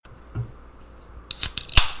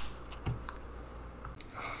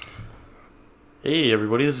Hey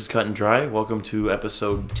everybody, this is Cut and Dry. Welcome to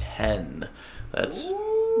episode 10. That's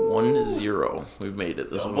 1-0. We've made it.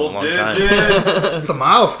 This is a long time. It's a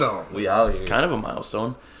milestone. We out It's here. kind of a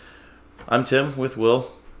milestone. I'm Tim with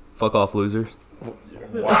Will. Fuck off, losers.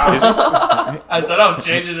 Wow. I said I was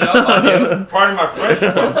changing it up on you. Pardon my French,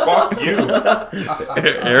 but fuck you.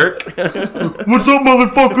 Eric. What's up,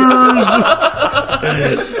 motherfuckers?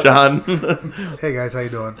 John. Hey guys, how you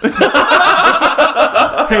doing?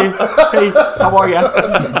 Hey, how are ya?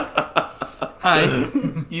 Hi.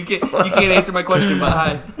 You can't answer my question, but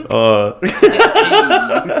hi.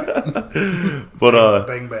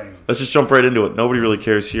 Bang bang. Let's just jump right into it. Nobody really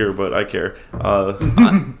cares here, but I care.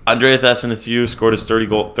 Andrea Thesson, it's you, scored his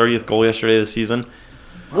 30th goal yesterday this season.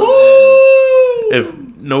 Woo! If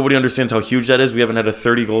nobody understands how huge that is, we haven't had a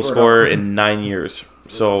 30-goal scorer in 9 years.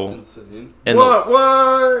 So, and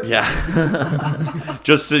What? yeah,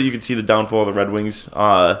 just so you can see the downfall of the Red Wings.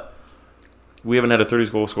 We haven't had a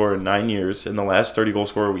 30-goal scorer in 9 years, and the last 30-goal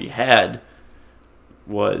scorer we had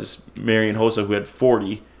was Marian Hossa, who had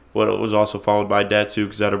 40, but it was also followed by Datsuk,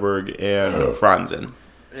 Zetterberg, and Franzen.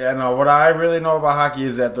 Yeah, no, what I really know about hockey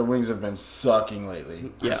is that the Wings have been sucking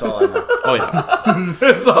lately. Yeah. That's all I know. Oh, yeah.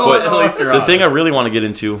 That's all But I know. at least you're The on. thing I really want to get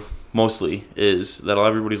into, mostly, is that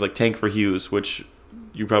everybody's like Tank for Hughes, which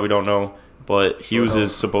you probably don't know, but Hughes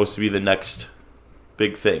is supposed to be the next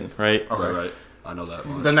big thing, right? Okay. Right. I know that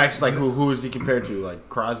one. The next, like, who is he compared to? Like,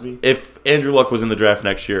 Crosby? If Andrew Luck was in the draft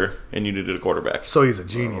next year and you needed a quarterback. So he's a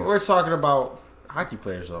genius. We're talking about hockey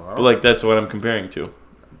players, though. But, like, that's what I'm comparing to.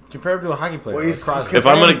 Compare him to a hockey player. Well, like he's- Crosby. If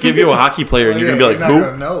I'm going to give you a hockey player and you're going to be like,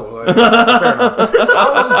 you're who? not gonna know. Like, Fair enough.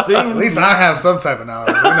 I was seeing. at least I have some type of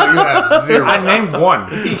knowledge. We know you have zero. I named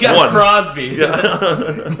one. He got One. Crosby.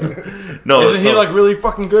 No, Isn't he, like, really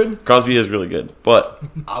fucking good? Crosby is really good, but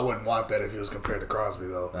I wouldn't want that if he was compared to Crosby,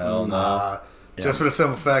 though. Hell no. Nah. Just for the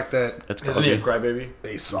simple fact that that's Isn't he a Crosby. crybaby?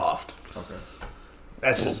 he's soft. Okay.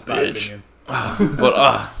 That's just my bitch. opinion. But,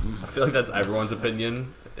 I feel like that's everyone's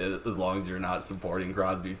opinion. As long as you're not supporting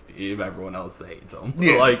Crosby's team, everyone else hates him.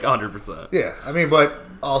 Yeah. Like 100%. Yeah, I mean, but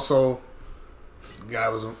also,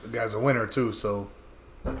 the guy's a winner too. So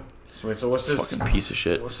So, wait, so what's this? fucking piece of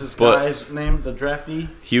shit. What's this But guy's name? The draftee?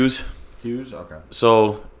 Hughes. Hughes? Okay.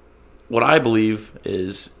 So, what I believe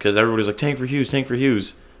is, because everybody's like, tank for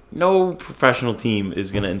Hughes. No professional team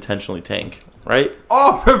is going to intentionally tank, right?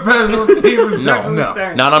 All professional teams. No, no.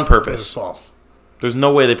 Not on that's purpose. false. There's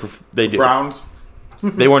no way they do. Browns?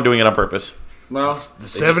 They weren't doing it on purpose. No. The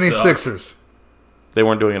 76ers They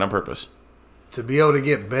weren't doing it on purpose. to be able to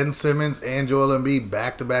get Ben Simmons and Joel Embiid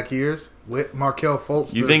back-to-back years with Markelle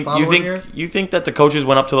Fultz You the think following year. you think that the coaches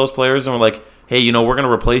went up to those players and were like, "Hey, we're going to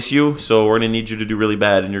replace you, so we're going to need you to do really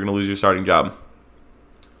bad, and you're going to lose your starting job."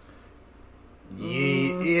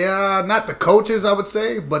 Yeah, not the coaches, I would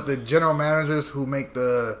say, but the general managers who make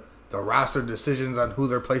the roster decisions on who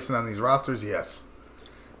they're placing on these rosters, yes.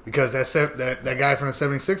 Because that guy from the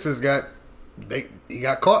 76ers he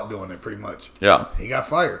got caught doing it pretty much. Yeah. He got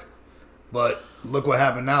fired. But look what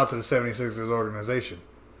happened now to the 76ers organization.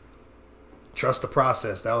 Trust the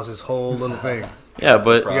process. That was his whole little thing. Yeah,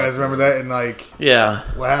 but You guys remember that? And yeah.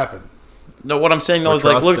 what happened? No, what I'm saying though We're is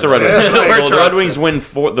like, look at the Red trusting. Wings. Yeah, So we're the Red Wings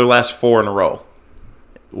win their last 4 in a row,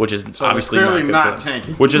 which is So obviously they're clearly not not good for them.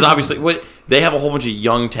 tanking. Which is obviously they have a whole bunch of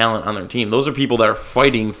young talent on their team. Those are people that are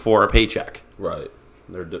fighting for a paycheck. Right.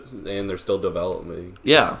 They're still developing.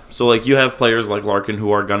 Yeah. So like you have players like Larkin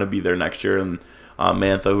who are going to be there next year, and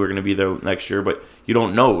Mantha who are going to be there next year, but you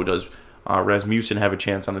don't know. Does Rasmussen have a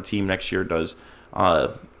chance on the team next year? Does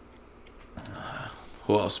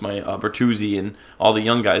who else? Bertuzzi and all the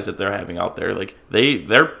young guys that they're having out there, like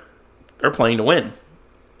they're playing to win.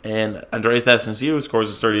 And Andreas Thesson scores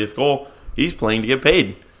his 30th goal. He's playing to get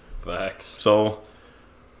paid. Facts. So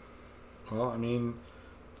Well, I mean,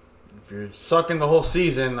 if you're sucking the whole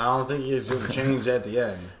season, I don't think it's going to change at the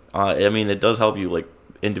end. I mean, it does help you like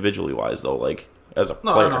individually wise though, like as a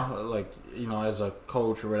No, player. no. Like, as a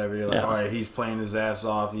coach or whatever, you're like, Yeah. all right, he's playing his ass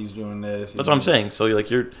off. He's doing this. That's what I'm saying. So you're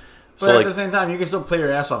But so at like the same time, you can still play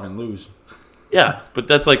your ass off and lose. yeah, but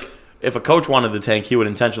that's like if a coach wanted to tank, he would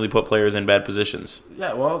intentionally put players in bad positions.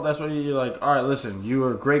 Yeah, well, that's what you're like, all right, listen, you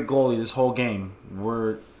were a great goalie this whole game.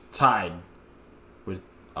 We're tied with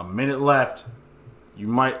a minute left. You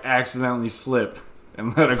might accidentally slip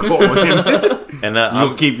and let a goal in. And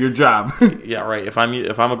You'll keep your job. yeah, right. If I'm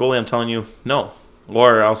a goalie, I'm telling you no.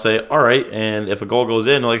 Or I'll say, all right, and if a goal goes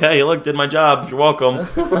in, I'm like, hey, look, did my job. You're welcome.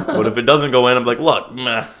 But if it doesn't go in, I'm like, look,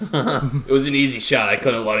 meh. It was an easy shot. I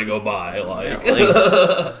couldn't let it go by. Like,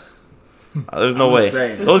 There's no I'm way. just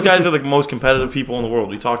saying. Those guys are the most competitive people in the world.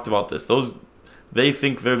 We talked about this. They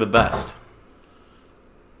think they're the best.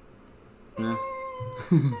 Yeah.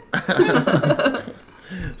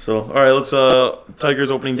 So, all right, let's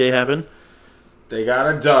Tigers opening day happen. They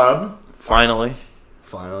got a dub. Finally.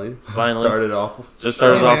 Finally. Started off. Just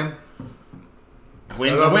started Hey, off. man. Win's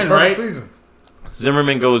Started a off win, perfect right? Season.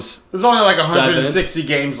 Zimmerman goes. There's only like 160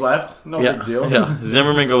 games left. No Yeah, big deal. yeah.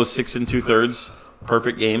 Zimmerman goes 6 2/3.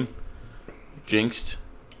 Perfect game. Jinxed.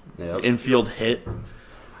 Yep. Infield hit.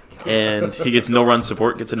 And he gets no run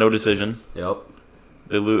support. Gets a no decision. Yep.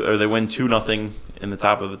 They win 2-0 in the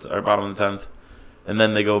top of the or bottom of the 10th, and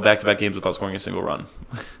then they go back-to-back games without scoring a single run.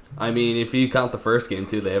 I mean, if you count the first game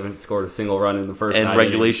too, they haven't scored a single run in the first. And 9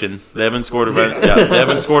 regulation, innings. they haven't scored they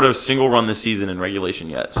haven't scored a single run this season in regulation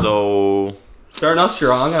yet. So Starting off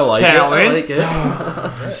strong. I like Talent. it. I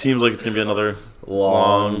like it. it seems like it's gonna be another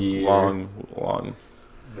Long year. long.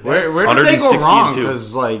 Where did they go 160 wrong? and 2.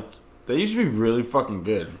 Because like they used to be really fucking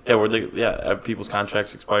good. Yeah, people's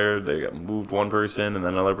contracts expired. They got moved one person, and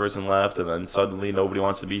then another person left, and then suddenly nobody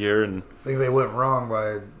wants to be here. And I think they went wrong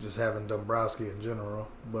by just having Dombrowski in general,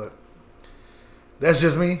 but that's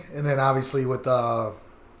just me. And then obviously with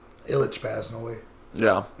Illich passing away.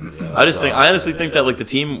 yeah. Yeah, I honestly think that like the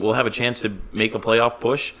team will have a chance to make a playoff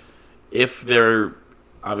push if they're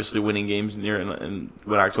obviously winning games near and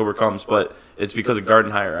when October comes. But it's because of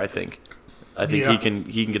Gardenhire. I think Yeah. he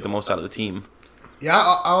can get the most out of the team. Yeah,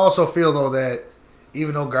 I also feel though that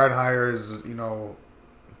even though Gardenhire is,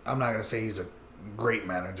 I'm not gonna say he's a great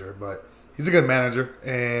manager, but he's a good manager,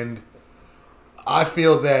 and I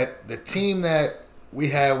feel that the team that we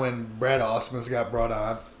had when Brad Ausmus got brought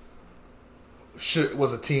on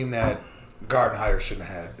was a team that Gardenhire should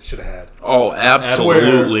have had. Oh,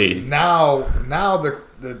 absolutely. Where now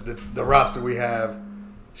the roster we have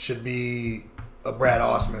should be a Brad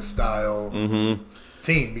Ausmus style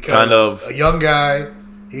team because Kind of. a young guy,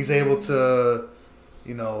 he's able to,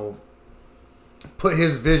 put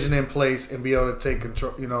his vision in place and be able to take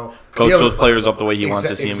control. Coach be able those to- players up the way he wants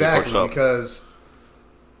to see them be exactly, coached up. because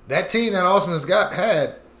that team that Ausmus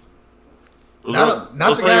had. Those Not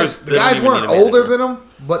those the players guys. The didn't guys even weren't need a older manager. than him,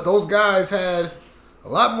 but those guys had a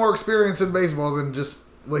lot more experience in baseball than just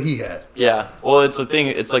what he had. Yeah. Well, it's the thing.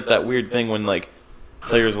 It's like that weird thing when like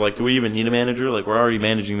players are like, "Do we even need a manager? Like, we're already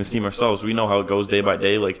managing this team ourselves. We know how it goes day by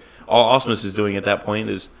day." Like, all Ausmus is doing at that point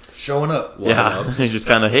is, Showing up. yeah, they just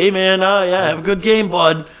kind of, "Hey, man, yeah, have a good game,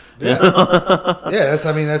 bud." Yeah,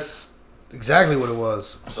 that's exactly what it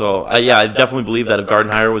was. So, I definitely believe that if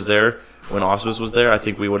Gardenhire was there when Ausmus was there, I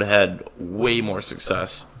think we would have had way more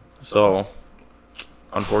success. So,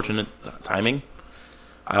 unfortunate timing.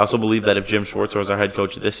 I also believe that if Jim Schwartz was our head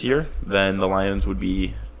coach this year, then the Lions would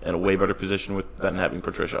be in a way better position than having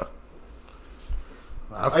Patricia.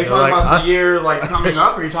 I Are you feel talking like about the year like coming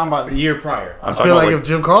up, or are you talking about the year prior? I'm I talking feel about like if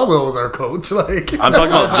Jim Caldwell was our coach, like I'm talking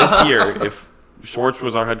about this year. If Schwartz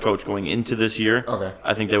was our head coach going into this year, Okay.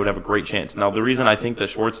 I think they would have a great chance. Now, the reason I think that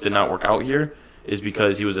Schwartz did not work out here is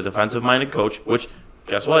because he was a defensive-minded coach, which,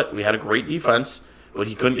 guess what? We had a great defense, but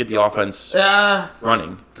he couldn't get the offense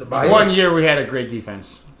running. to buy One in. year we had a great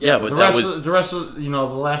defense. Yeah, but The that rest, was... the rest of the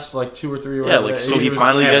last like 2 or 3. Yeah, like so he was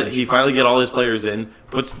finally average. get all his players in,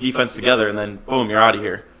 puts the defense together, and then boom, you're out of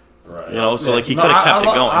here. Right. You know, so like he No, could have kept it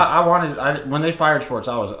I- going. I wanted when they fired Schwartz,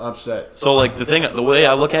 I was upset. So like the way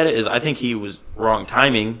I look at it is, I think he was wrong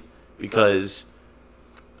timing because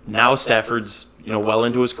now Stafford's well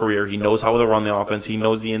into his career. He knows how to run the offense. He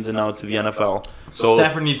knows the ins and outs of the NFL. So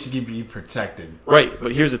Stafford needs to be protected, right,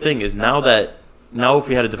 but here's the thing: is now if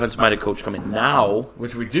we had a defensive-minded coach come in now,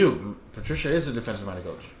 which we do. Patricia is a defensive-minded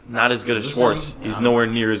coach. not as good as Just Schwartz. saying. He's nowhere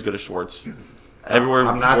near as good as Schwartz. Everywhere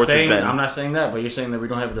I'm not Schwartz saying has been. I'm not saying that, but you're saying that we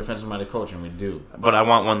don't have a defensive-minded coach, and we do. But I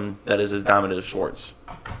want one that is as dominant as Schwartz.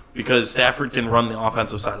 Because Stafford can run the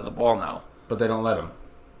offensive side of the ball now. But they don't let him.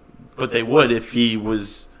 But they would if he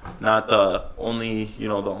was not the only,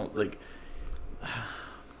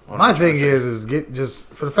 My thing is get just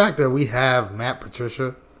for the fact that we have Matt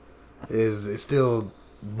Patricia it still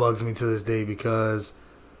bugs me to this day because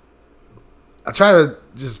I try to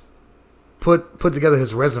just put together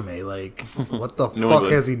his resume. Like, what the New fuck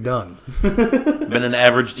England. has he done? been an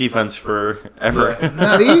average defense forever.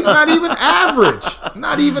 Not even average.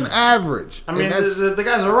 Not even average. I mean, And that's, the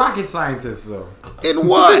guy's a rocket scientist, though. in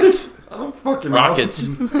what? I don't fucking know. Rockets.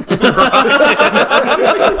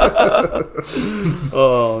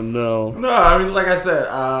 Oh no. No, I mean, like I said,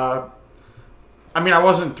 I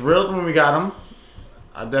wasn't thrilled when we got him.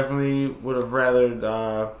 I definitely would have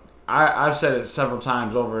rather. I've said it several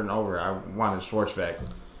times over and over. I wanted Schwartz back,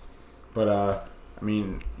 but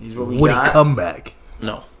he's what we Would got. he come back?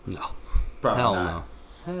 No. Probably Hell not.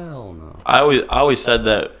 no. Hell no. I always said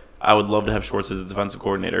that I would love to have Schwartz as a defensive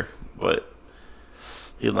coordinator, but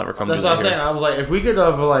He'll never come. That's do what that I'm saying. here. I was like, if we could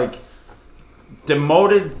have like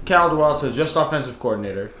demoted Caldwell to just offensive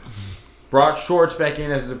coordinator, brought Schwartz back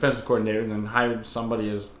in as a defensive coordinator, and then hired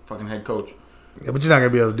somebody as fucking head coach. Yeah, but you're not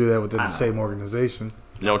gonna be able to do that within the same organization.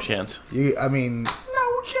 No chance. I mean,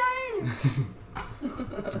 No chance.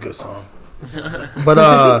 that's a good song. But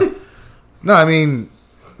no, I mean,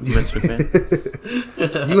 Vince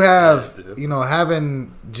McMahon. you have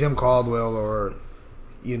having Jim Caldwell or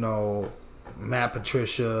Matt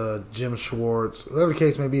Patricia, Jim Schwartz, whoever the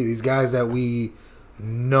case may be, these guys that we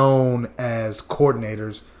known as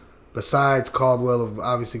coordinators, besides Caldwell,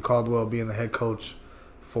 obviously Caldwell being the head coach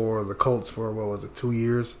for the Colts for 2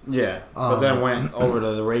 years? Yeah, but then went over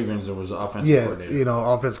to the Ravens and was the offensive coordinator.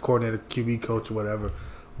 Offensive coordinator, QB coach, or whatever.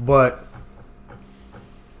 But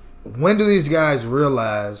when do these guys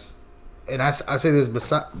realize? And I say this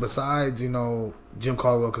besides Jim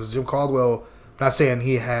Caldwell, because Jim Caldwell. Not saying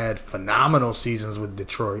he had phenomenal seasons with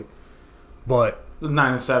Detroit, but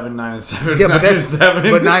 9-7, 9-7. yeah,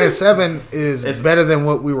 but 9-7. 9-7 is It's better than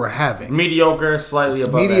what we were having. Mediocre, slightly It's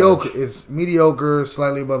above mediocre. average. It's mediocre,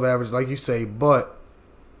 slightly above average, like you say. But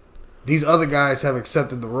these other guys have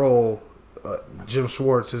accepted the role. Jim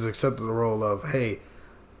Schwartz has accepted the role of, hey,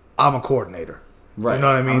 I'm a coordinator. Right. You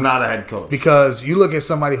know what I mean? I'm not a head coach. Because you look at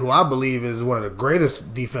somebody who I believe is one of the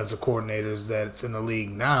greatest defensive coordinators that's in the league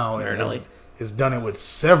now, and has done it with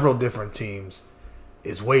several different teams,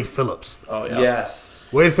 is Wade Phillips. Oh yeah. Yes.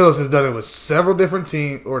 Wade Phillips has done it with several different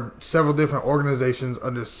teams or several different organizations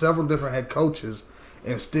under several different head coaches,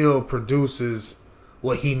 and still produces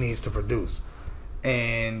what he needs to produce.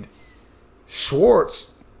 And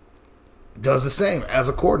Schwartz does the same as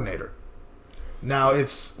a coordinator. Now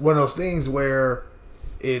it's one of those things where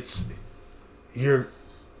it's you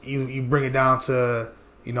bring it down to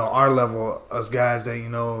our level, us guys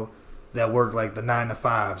that that work like the 9 to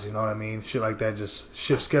 5s, you know what I mean? Shit like that, just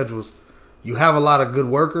shift schedules. You have a lot of good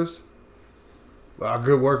workers. Are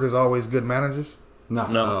good workers always good managers?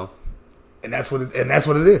 No. And that's what it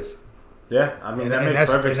is. Yeah, I mean that And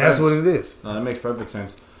makes perfect sense. that's what it is. No, that makes perfect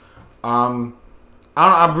sense. I don't know,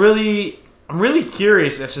 I'm really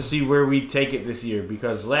curious as to see where we take it this year,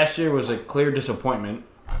 because last year was a clear disappointment.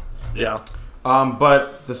 Yeah.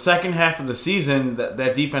 But the second half of the season,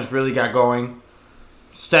 that defense really got going.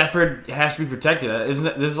 Stafford has to be protected.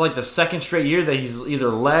 This is like the second straight year that he's either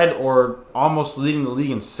led or almost leading the league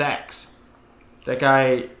in sacks. That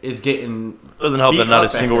guy is getting. Doesn't help beat that not up a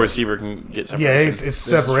back single there. receiver can get separation. Yeah, it's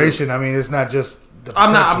separation. I mean, it's not just the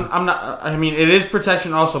protection. I'm not. I mean, it is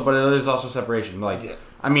protection also, but it is also separation. Like,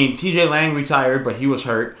 I mean, T.J. Lang retired, but he was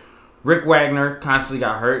hurt. Rick Wagner constantly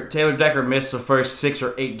got hurt. Taylor Decker missed the first 6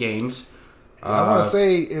 or 8 games. I want to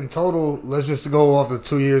say in total, let's just go off the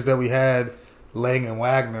 2 years that we had Lang and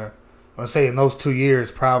Wagner. I want to say in those 2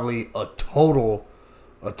 years, probably a total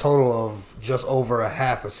of just over a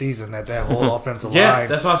half a season that whole offensive line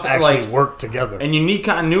that's what I'm saying, actually like, worked together. And you need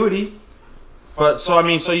continuity. But so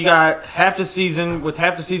you got half the season. With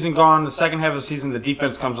half the season gone, the second half of the season, the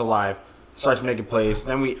defense comes alive, starts making plays.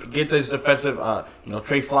 Then we get this defensive,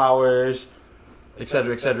 Trey Flowers, et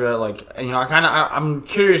cetera, like, and, I'm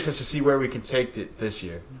curious as to see where we can take it this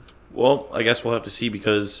year. Well, I guess we'll have to see,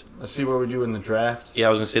 because Let's see what we do in the draft. I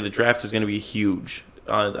was gonna say the draft is gonna be huge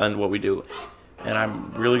on what we do, and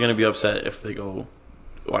I'm really gonna be upset if they go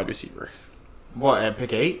wide receiver. What, at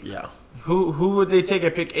pick 8? Yeah. Who would they take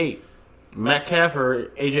at pick 8? Metcalf or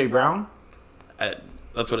A.J. Brown?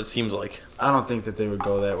 That's what it seems like. I don't think that they would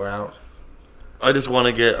go that route. I want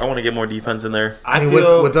to get more defense in there. I mean,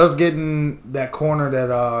 feel with us getting that corner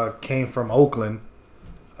that came from Oakland.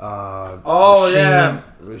 yeah.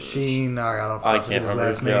 Rasheen. I can't his remember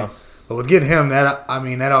last his name. name. But with getting him,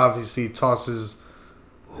 that obviously tosses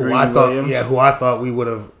Greedy Williams? who I thought we would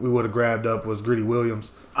have grabbed up was Greedy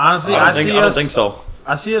Williams. Honestly, I don't think so.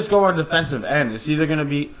 I see us go on defensive end. It's either going to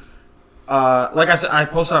be, like I said, I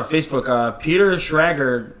posted on Facebook. Peter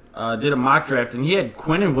Schrager did a mock draft, and he had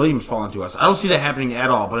Quinn and Williams falling to us. I don't see that happening at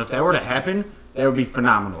all. But if that were to happen, that would be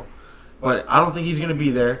phenomenal. But I don't think he's going to be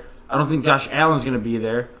there. I don't think Josh Allen's going to be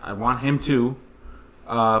there. I want him to.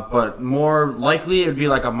 But more likely, it would be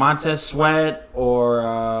like a Montez Sweat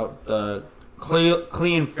or the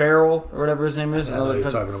Clean Farrell or whatever his name is. I know what you're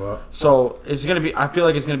talking about. So it's gonna be. I feel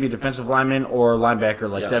like it's gonna be defensive lineman or linebacker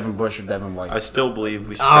like Yeah. Devin Bush or Devin White. I still believe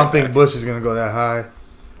we should. I don't trade think back. Bush is going to go that high.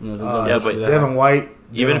 Yeah, but Devin White.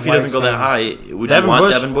 Even if he doesn't go that high, would Devin you want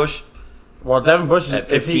Bush- Devin Bush? Well, Devin Bush is At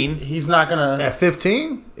 15? He's not gonna. At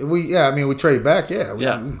 15, we trade back. Yeah, we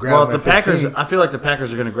Yeah. grab Well, him the at Packers. 15. I feel like the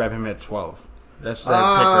Packers are gonna grab him at 12. That's that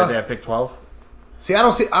pick right there, pick 12. See, I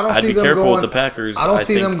don't see I'd them be careful going. with the Packers. I don't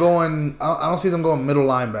see think. them going. I don't see them going middle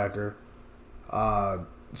linebacker.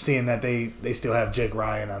 Seeing that they still have Jake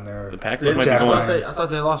Ryan on there. The Packers might be Jack going. Ryan. I thought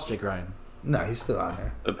they lost Jake Ryan. No, he's still on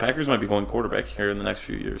there. The Packers might be going quarterback here in the next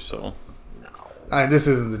few years. So This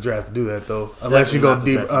isn't the draft to do that though, unless you go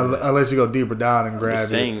Definitely deep, not the draft to do that. unless you go deeper down and grab just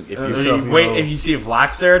saying, it. if yourself, you, If you see if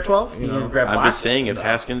Locke's there at 12, you know, know, grab I'm Locke. just saying, if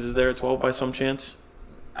Haskins is there at 12 by some chance,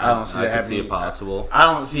 I don't see I that could see happening. it possible. I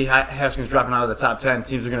don't see Haskins dropping out of the top 10.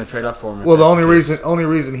 Teams are going to trade up for him. Well, the only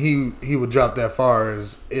reason he would drop that far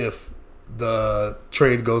is if the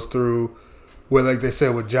trade goes through, where like they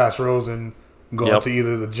said with Josh Rosen going Yep. to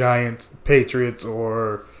either the Giants, Patriots,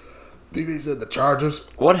 or I think they said the Chargers.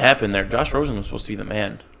 what happened there? Josh Rosen was supposed to be the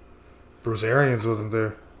man. Bruce Arians wasn't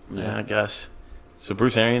there. Yeah, I guess. So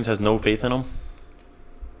Bruce Arians has no faith in him.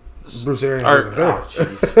 Bruce Arians Or, wasn't there. oh,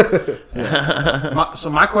 jeez. So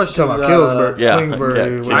my question Talking is, about Kingsbury, yeah, Kingsbury,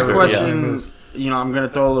 yeah, whatever my Kingsbury, his name question, is. I'm going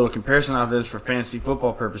to throw a little comparison out this for fantasy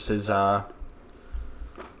football purposes. I'm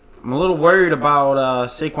a little worried about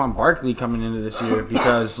Saquon Barkley coming into this year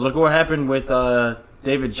because look at what happened with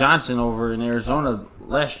David Johnson over in Arizona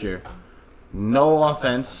last year. No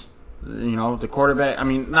offense. The quarterback,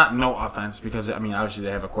 not no offense because, obviously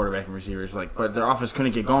they have a quarterback and receivers, but their offense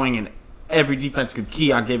couldn't get going and every defense could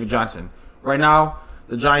key on David Johnson. Right now,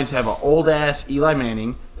 the Giants have an old-ass Eli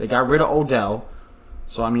Manning. They got rid of Odell.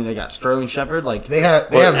 So, they got Sterling Shepard. They have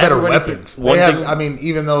better everybody weapons. one They thing- have,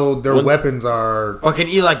 even though their weapons are But can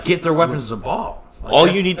Eli get their weapons to the ball? All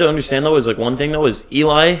you need to understand, though, is one thing, though, is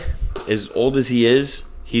Eli, as old as he is,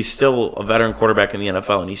 he's still a veteran quarterback in the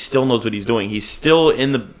NFL, and he still knows what he's doing. He's still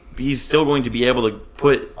going to be able to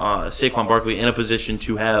put Saquon Barkley in a position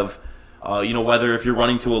to have, whether if you're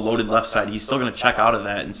running to a loaded left side, he's still going to check out of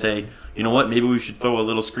that and say, you know what, maybe we should throw a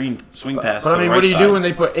little swing pass. But to the right what do you side. do when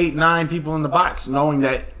they put 8, 9 people in the box, knowing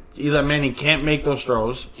that Eli Manning can't make those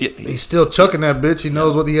throws? he's still chucking that bitch. He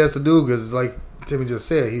knows what he has to do because, like Timmy just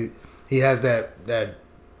said, he has that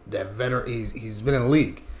veteran. He's been in the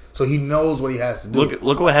league, so he knows what he has to do. Look at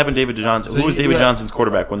what happened to David Johnson. Who was David Johnson's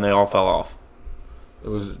quarterback when they all fell off? It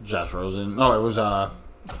was Josh Rosen. No, it was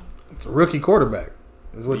It's a rookie quarterback.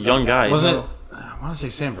 Is what Young guys. wasn't it? I want to say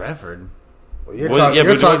Sam Bradford. You're Well, talking. yeah,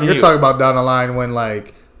 you're but talking. wasn't You're he- talking about down the line when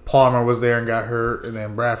Palmer was there and got hurt, and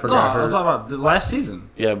then Bradford No, got I was hurt. talking about the last season,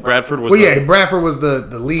 Yeah, Bradford was Well, yeah, Bradford was the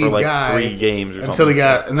lead for guy 3 games or until something. he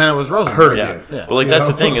got and then it was Rosen. hurt Yeah. again. Yeah. But You that's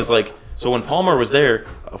know? the thing is so when Palmer was there,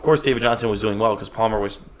 of course David Johnson was doing well because Palmer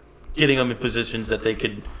was getting them in positions that they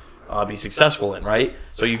could be successful in, right?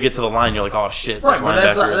 So you get to the line, you're like, oh shit, Right, this but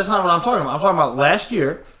linebacker that's is not what I'm talking about. I'm talking about last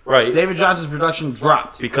year. right David Johnson's production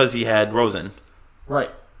dropped. because he had Rosen.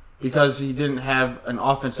 Right. Because he didn't have an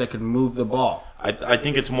offense that could move the ball. I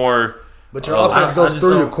think it's more. But your Oh, offense I goes just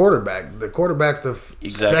through your don't- quarterback. The quarterback's the Exactly.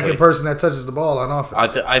 second person that touches the ball on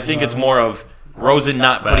offense. I think it's more of Rosen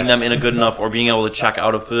not putting them in a good enough or being able to check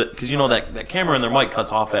out of it because that camera in their mic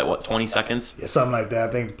cuts off at 20 seconds. Yeah, something like that.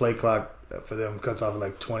 I think the play clock for them cuts off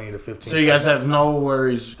at 20 to 15. So you guys seconds. have no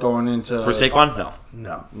worries going into For Saquon, no,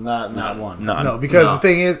 no. not one. none. No, because No. the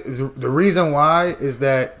thing is the reason why is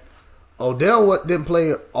that Odell didn't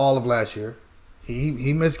play all of last year.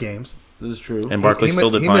 He missed games. This is true. And Barkley he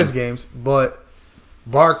still did he fine. missed games, but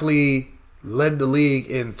Barkley led the league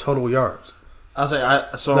in total yards. I'll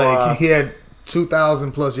say He had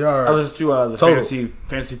 2,000 plus yards. I listened to the Total.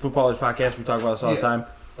 fantasy footballers podcast. We talk about this all the Yeah. time,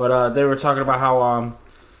 but they were talking about how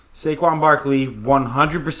Saquon Barkley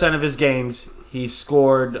 100% of his games he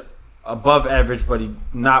scored above average, but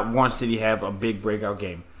not once did he have a big breakout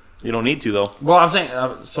game. You don't need to though. Well, I'm saying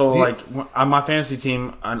Yeah. on my fantasy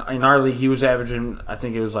team in our league, he was averaging I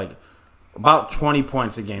think it was about 20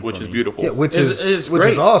 points a game, Which for is me. beautiful. yeah, which It's is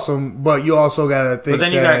great. awesome. But you also got to think But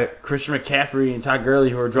then you that. got Christian McCaffrey and Todd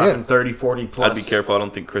Gurley who are dropping Yeah. 30, 40 plus. I'd be careful. I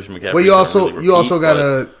don't think Christian McCaffrey. Well, you also got to.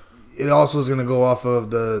 to. It also is going to go off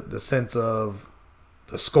of the sense of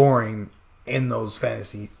the scoring in those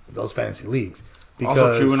fantasy leagues. Because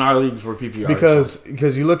Also true in our leagues where PPR.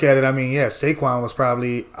 because you look at it, Saquon was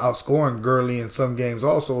probably outscoring Gurley in some games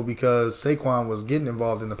also because Saquon was getting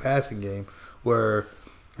involved in the passing game where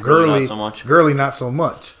Gurley not so much. Gurley not so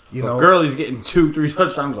much. You know, Gurley's getting 2-3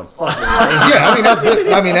 touchdowns a fucking game. yeah, that's good.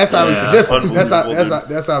 That's obviously Yeah, different. That's unbelievable,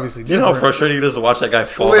 that's obviously You know how different. frustrating it is to watch that guy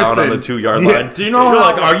fall down on the Listen. 2-yard Yeah. line. Do you know You're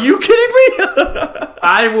how- like, are you kidding me?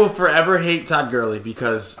 I will forever hate Todd Gurley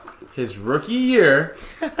because his rookie year,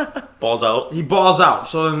 Balls out. he balls out.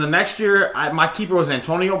 So then the next year, my keeper was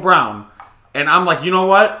Antonio Brown. And I'm like, you know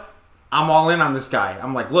what? I'm all in on this guy.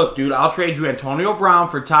 I'm like, look, dude, I'll trade you Antonio Brown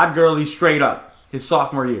for Todd Gurley straight up his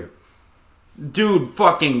sophomore year. Dude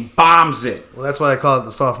fucking bombs it. Well, that's why I call it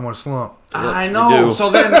the sophomore slump. I you know. do.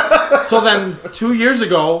 So then 2 years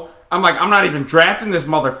ago, I'm like, I'm not even drafting this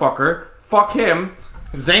motherfucker. Fuck him.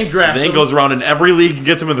 Zane drafts Zane him, goes around in every league and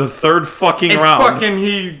gets him in the third fucking and round. fucking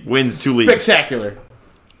he Wins 2 leagues. spectacular.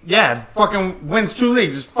 Yeah, fucking wins 2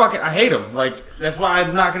 leagues. It's fucking. I hate him. Like that's why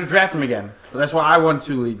I'm not gonna draft him again. But that's why I won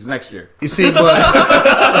 2 leagues next year. You see,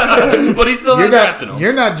 but But he's still you're not drafting him.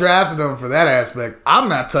 you're not drafting him for that aspect. I'm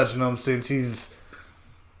not touching him since he's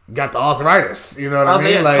got the arthritis. You know what I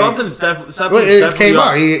mean? Yeah, Like, something's definitely. well, it just came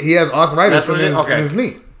out. He has arthritis in That's what it his, is? in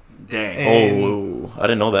his knee. Dang. And, Oh, I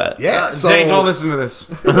didn't know that. yeah. So, Zane, don't listen to this.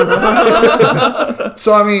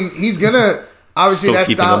 so I mean, he's gonna obviously Still that's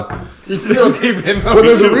keeping style. him. He's still keeping him. Well,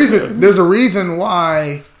 there's a reason. There's a reason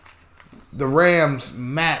why the Rams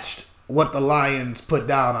matched what the Lions put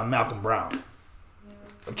down on Malcolm Brown.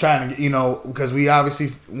 I'm trying to, because we obviously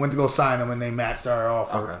went to go sign him and they matched our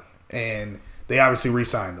offer, and they obviously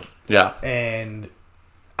re-signed him. Yeah. And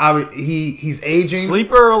he's aging.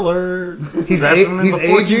 Sleeper alert. He's Draft him in he's the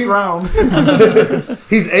 14th aging. round.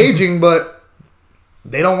 He's aging, but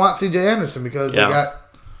they don't want C.J. Anderson because Yeah.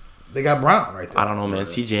 they got Brown right there. I don't know, man.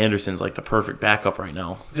 C.J. Anderson's like the perfect backup right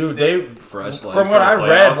now. Dude, they Fresh legs from for what the I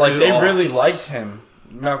read, playoffs, like dude. they Oh. really liked him,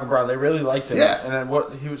 Malcolm Brown. They really liked him. Yeah. And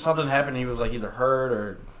then something happened. He was like either hurt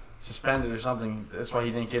or suspended or something. That's why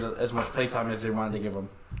he didn't get as much playtime as they wanted to give him.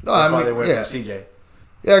 No, That's I why mean, they went yeah. for CJ.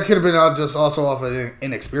 Yeah, it could have been also off of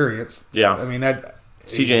inexperience. Yeah. I mean that.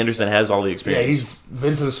 C.J. Anderson has all the Yeah, experience. he's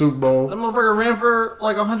been to the Super Bowl. That motherfucker ran for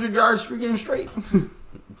like 100 yards 3 games straight.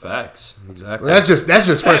 Facts. Exactly. Well, that's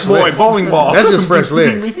just fresh Boy, legs. bowling ball. That's just fresh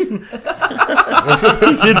legs. He did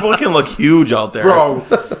fucking look huge out there. Bro,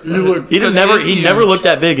 you look. He never looked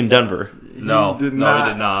that big in Denver. No, He did no, not.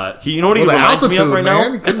 he did not. You know what he Well, the reminds me altitude, of right man.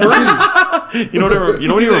 now? He couldn't breathe. You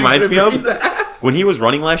know what he reminds me of? When he was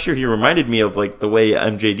running last year, he reminded me of like the way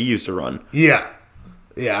MJD used to run. Yeah,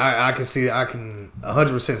 I can see. I can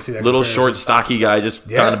 100% see that. Little comparison. short, stocky guy just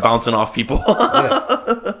kind of bouncing off people.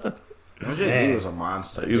 Yeah. He was a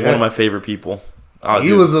monster. He was one of my favorite people. Oh, He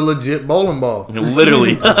dude. was a legit bowling ball.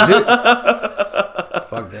 Literally. Legit.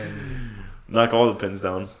 Fucking Knock all the pins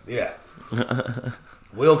down. yeah.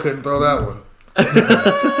 Will couldn't throw that one.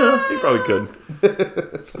 He probably could.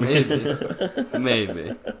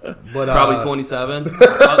 Maybe. But Probably 27.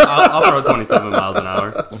 I'll throw 27 miles an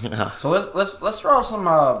hour. So let's throw out some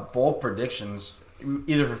bold predictions,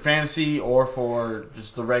 either for fantasy or for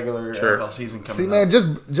just the regular Sure. NFL season coming See, up. man,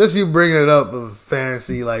 just you bringing it up of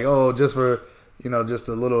fantasy, like just for just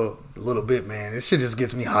a little bit, man. This shit just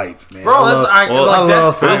gets me hyped, man. Bro, I love- I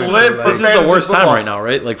love fantasy. I live Like, for This is the fantasy worst time football. right now,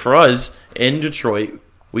 right? Like for us in Detroit,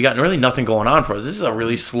 we got really nothing going on for us. This is a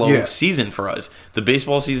really slow Yeah. season for us. The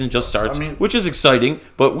baseball season just starts, I mean- which is exciting,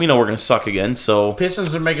 but we know we're going to suck again. So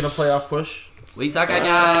Pistons are making a playoff push. We suck again.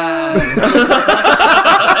 I'm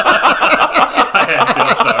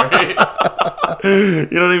sorry. you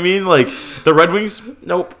know what I mean? Like the Red Wings,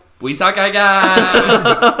 nope. We suck again.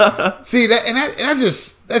 see that and that's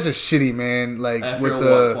just shitty, man. Like After with what,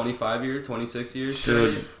 the 25 years, 26 years?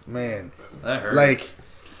 Dude, man, That hurt. like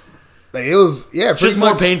it was pretty just more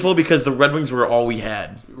much painful because the Red Wings were all we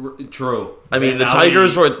had. True. I mean, And the now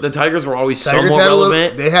Tigers were always Tigers somewhat had a little-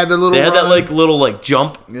 relevant. they had the little They had that run. little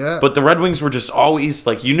jump. Yeah. But the Red Wings were just always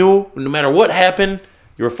like, you knew no matter what happened,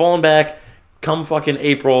 you were falling back. Come fucking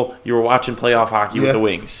April, you were watching playoff hockey with Yeah. the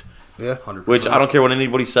Wings. Yeah. 100%. Which I don't care what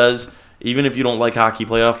anybody says, even if you don't like hockey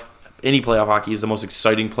playoff, any playoff hockey is the most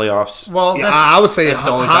exciting playoffs. Well, Yeah, I would say that's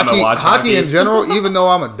the only time I hockey, watch hockey in hockey. general. Even though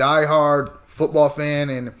I'm a diehard football fan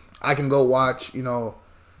and I can go watch,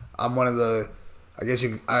 I'm one of the, I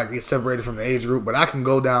get separated from the age group, but I can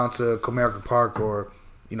go down to Comerica Park or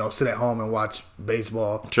sit at home and watch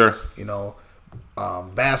baseball. Sure,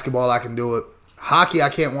 Basketball I can do it. Hockey I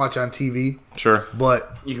can't watch on TV, sure.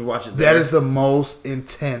 but you can watch it. that there. is the most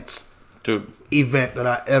intense Dude, event that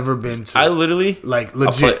I ever been to. I literally... like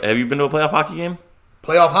legit. have you been to a playoff hockey game?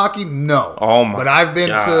 Playoff hockey, no. Oh my But I've been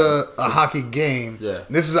God. to a hockey game. Yeah.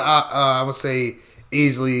 This is I would say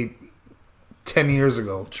easily 10 years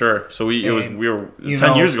ago. Sure. So we were 10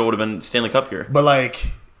 know- years ago would have been Stanley Cup here. But like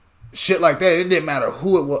shit like that, it didn't matter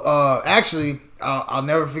who it was. Actually, I'll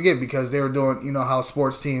never forget because they were doing, how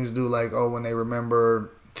sports teams do, like when they remember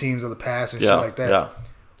teams of the past and Yeah, shit like that. yeah.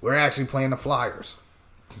 We're actually playing the Flyers,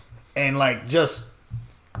 and like just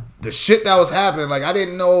the shit that was happening. Like I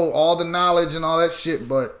didn't know all the knowledge and all that shit,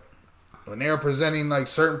 but when they were presenting like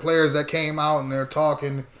certain players that came out and they're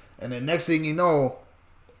talking, and then next thing you know,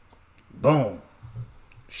 boom,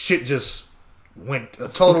 shit just went a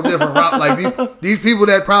total different route. Like these people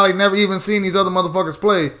that probably never even seen these other motherfuckers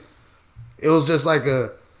play, it was just like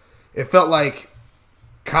it felt like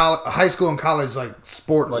high school and college like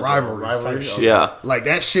sport Like rivalries type rivalry? shit. Yeah. Like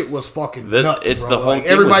that shit was fucking That- nuts. it's bro. the whole like,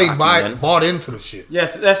 thing everybody with hockey, man. bought into the shit.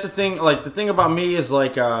 Yes, that's the thing. Like the thing about me is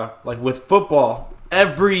like with football,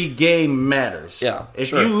 every game matters. Yeah, If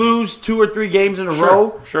sure. you lose 2 or 3 games in a Sure,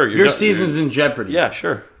 row, sure, you're your done- season's in jeopardy. Yeah,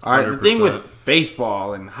 sure. All right. The thing with 100%.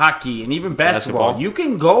 baseball and hockey and even basketball, Basketball. you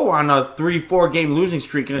can go on a 3-4 game losing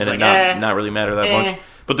streak, and it's And like it not really matter that much.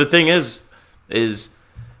 But the thing is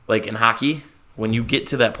like in hockey, when you get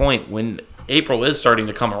to that point, when April is starting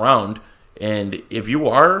to come around, and if you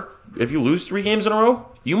lose 3 games in a row,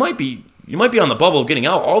 you might be on the bubble of getting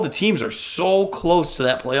out. All the teams are so close to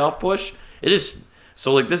that playoff push. It is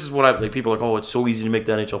so like this is what I like. People are like, oh, it's so easy to make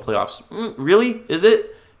the NHL playoffs. Really? Is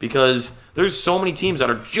it? Because there's so many teams that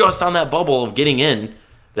are just on that bubble of getting in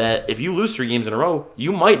that if you lose 3 games in a row,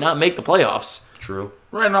 you might not make the playoffs. True.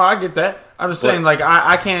 Right, no, I get that. I'm just saying, like,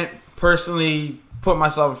 I can't personally put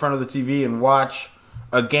myself in front of the TV and watch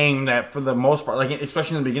a game that, for the most part, like,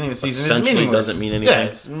 especially in the beginning of the season, is Essentially meaningless. doesn't mean anything. Yeah,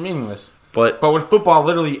 it's meaningless. But But with football,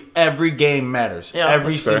 literally every game matters. Yeah,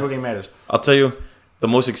 Every that's fair. single game matters. I'll tell you, the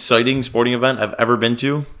most exciting sporting event I've ever been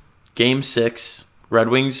to, Game 6, Red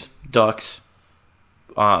Wings, Ducks.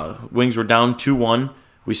 Wings were down 2-1.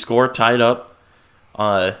 We scored, tied up.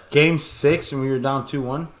 Game 6, and we were down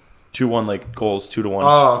 2-1. 2-1, like goals, 2-1.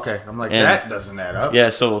 Oh, okay. I'm like, And- that doesn't add up. Yeah,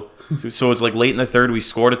 so it's like late in the third. We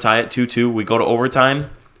scored to tie it 2-2. We go to overtime.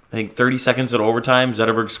 I think 30 seconds at overtime.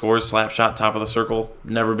 Zetterberg scores, slap shot, top of the circle.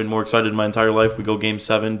 Never been more excited in my entire life. We go Game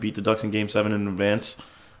 7, beat the Ducks in Game 7 in advance.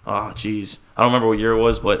 Oh, jeez. I don't remember what year it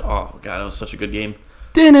was, but, oh, God, it was such a good game.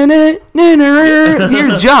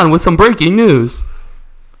 Here's John with some breaking news.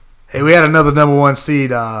 Hey, we had another number 1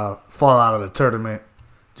 seed fall out of the tournament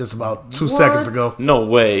just about 2 seconds ago. No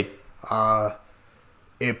way.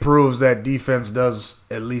 It proves that defense does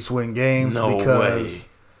at least win games No because way.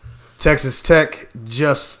 Texas Tech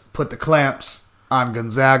just put the clamps on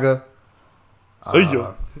Gonzaga. See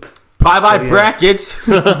ya. Bye-bye So, yeah. brackets.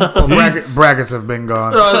 Well, brackets have been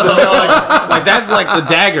gone. like, that's like the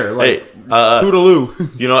dagger. Like, Hey,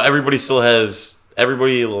 toodaloo. you know, everybody,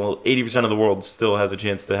 80% of the world still has a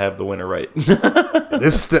chance to have the winner right. But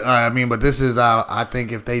this is, I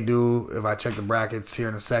think if I check the brackets here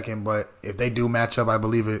in a second, but if they do match up, I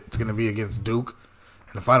believe it's going to be against Duke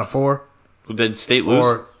in the Final Four. Did State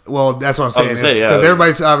lose? Well, that's what I'm saying. was gonna say, yeah. Because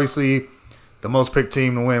everybody's obviously, the most picked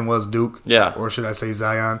team to win was Duke. Yeah. Or should I say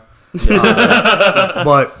Zion?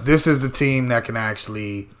 But this is the team that can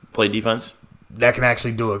actually Play defense?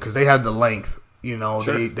 do it because they have the length. You know,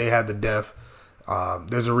 Sure. they have the depth.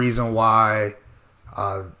 There's a reason why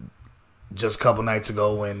just a couple nights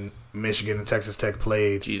ago when Michigan and Texas Tech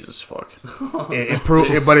played, Jesus fuck. it proved.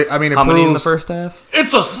 It How many in the proves. first half?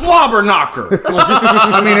 It's a slobber knocker.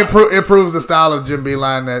 It proves the style of Jim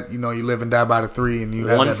Beeline that you live and die by the 3, and you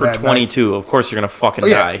have 1 that for bad night. 22. Of course you're going to fucking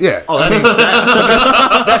die. Yeah. Oh, that's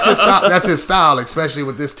That's his style. That's his style, especially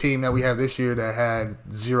with this team that we have this year that had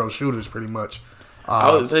 0 shooters pretty much.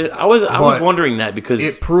 I was wondering that because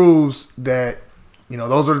It proves that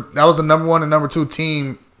that was the number 1 and number 2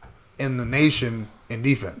 team in the nation in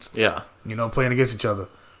defense. yeah. Playing against each other.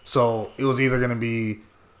 So it was either going to be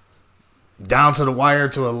down to the wire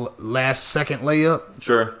to a last second layup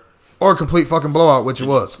Sure. or a complete fucking blowout, which it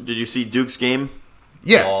was. Did you see Duke's game?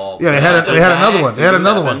 Yeah, Oh, yeah. They had another one. They had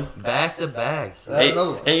another one. Back to back. Hey,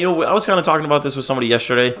 another one. and I was kind of talking about this with somebody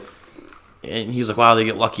yesterday, and he's like, "Wow, they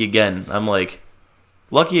get lucky again." I'm like,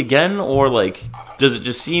 "Lucky again, or like, does it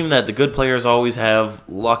just seem that the good players always have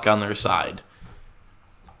luck on their side?"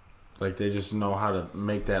 like they just know how to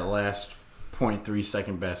make that last 0.3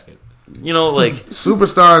 second basket. Like,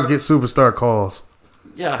 Superstars get superstar calls.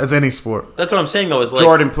 yeah, As any sport. that's what I'm saying though. Is like,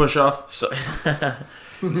 Jordan push off. So,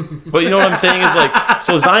 but you know what I'm saying is like,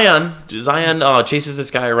 so Zion chases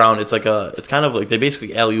this guy around. It's kind of like they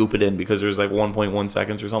basically alley-oop it in because there's like 1.1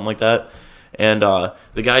 seconds or something like that. And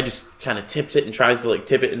the guy just kind of tips it and tries to like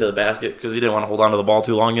tip it into the basket because he didn't want to hold on to the ball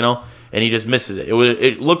too long, and he just misses it.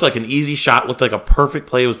 It looked like an easy shot, looked like a perfect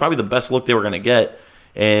play. It was probably the best look they were going to get,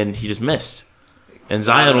 and he just missed. And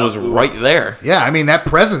Zion was right there. Yeah, that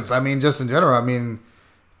presence, just in general,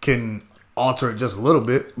 can alter it just a little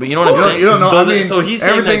bit. But you know what I'm saying? You don't know. So he's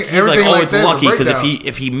saying that he's like, oh, it's that is a lucky because breakdown.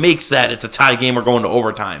 if he makes that, it's a tie game. We're going to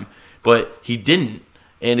overtime. But he didn't,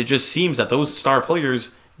 and it just seems that those star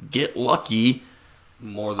players get lucky.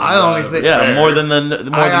 More than I only think- Yeah, more than the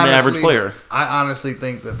average player. I honestly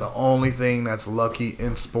think that the only thing that's lucky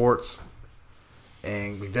in sports,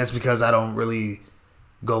 and that's because I don't really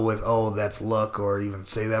go with that's luck or even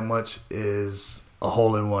say that much, is a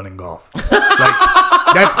hole in one in golf. Like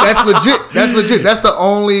That's legit. That's legit. That's the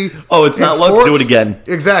only. Oh, it's in not luck. Do it again.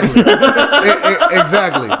 Exactly.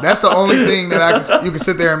 Exactly. That's the only thing that you can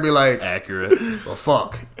sit there and be like, Accurate. well,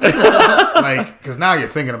 fuck. Like, because now you're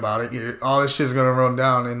thinking about it. All this shit's gonna run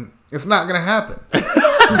down, and it's not gonna happen.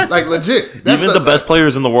 Like legit. That's Even the best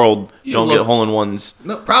players in the world don't look- get hole-in-ones.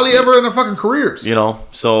 No, probably ever in their fucking careers. You know,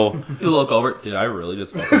 so You look over. Did I really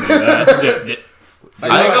just fucking do that? Did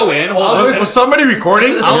I go in? Hold I on. was Was somebody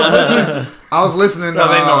recording? I was listening. No,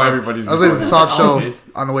 they know everybody's I was listening to a talk show Always.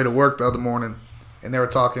 on the way to work the other morning, and they were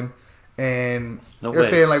talking, and No they're way.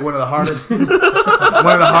 saying like one of the hardest, one of the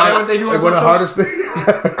what they do on like one of the talk hardest things.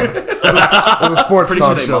 It was a sports Pretty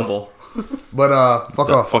talk sure they show, mumble. but fuck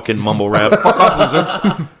that off, fucking mumble rap.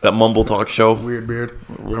 That mumble talk show. weird beard.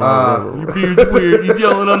 Beard's weird. He's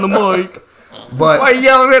yelling on the mic. But Why you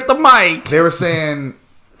yelling at the mic? they were saying,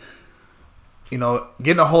 you know,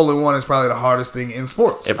 getting a hole in one is probably the hardest thing in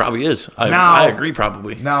sports. It probably is. I Now- agree.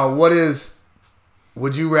 Probably. Now,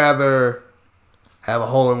 would you rather have a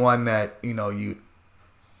hole in one that, you know, you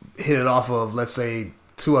hit it off of, let's say,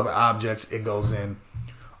 two other objects, it goes in,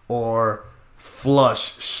 or flush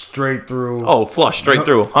straight through? Oh, flush straight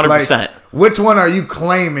through, 100%. Like, which one are you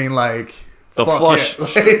claiming? Like The fuck flush.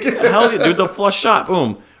 yeah. Like, Hell yeah, dude! The flush shot,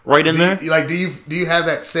 boom, right in there. do you have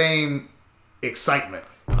that same excitement?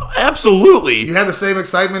 Absolutely. You have the same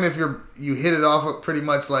excitement if you hit it off of pretty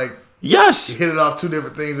much like Yes. hit it off two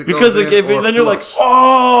different things. It Because goes like, in, if, or then you're like, flush.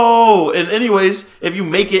 oh. And anyways, if you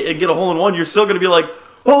make it and get a hole in one, you're still gonna be like,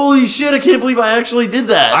 holy shit! I can't believe I actually did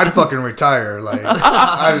that. I'd fucking retire. Like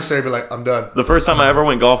I'd just straight be like, I'm done. The first time I ever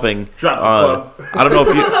went golfing, Drop the club. I don't know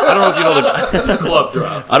if you know the Club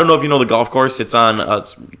drop. I don't know if you know the golf course. It's on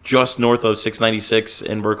it's just north of 696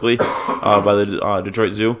 in Berkeley, by the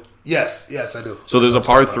Detroit Zoo. Yes, I do. So there's a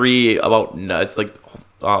par 3 about it's like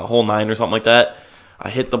hole 9 or something like that. I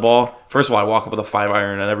hit the ball. First of all, I walk up with a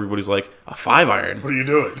 5-iron, and everybody's like, a 5-iron? What are you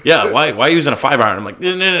doing? Yeah, why are you using a 5-iron? I'm like, no.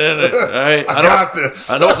 All right, I got this.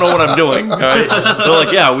 I don't know what I'm doing. All right? They're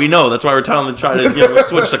like, yeah, we know. That's why we're telling them to try to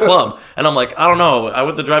switch the club. And I'm like, I don't know. I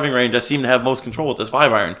went to the driving range. I seem to have most control with this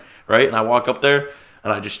 5-iron, right? And I walk up there,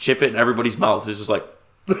 and I just chip it, and everybody's mouth is just like,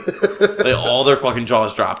 all their fucking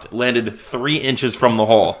jaws dropped. Landed 3 inches from the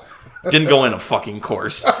hole. Didn't go in a fucking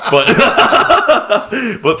course, but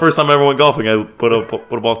but first time I ever went golfing, I put a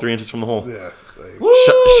ball 3 inches from the hole. Yeah. Like,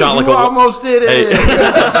 Shot like You a almost did it.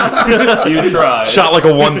 Hey, You tried. shot like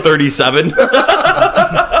a 137. To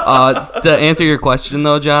answer your question,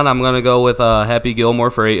 though, John, I'm going to go with Happy Gilmore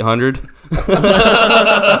for 800. but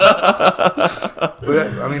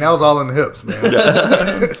I mean, that was all in the hips, man.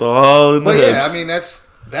 It's all in the But yeah, hips. I mean, that's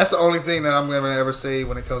the only thing that I'm gonna ever say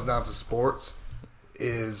when it comes down to sports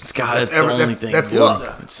is God, that's the only thing. That's dude.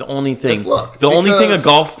 luck. It's the only thing. That's luck, The only thing a because-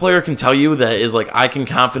 golf player can tell you that is like, I can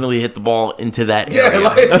confidently hit the ball into that Yeah, area.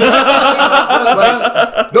 like,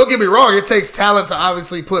 don't get me wrong. It takes talent to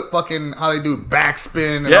obviously put fucking how they do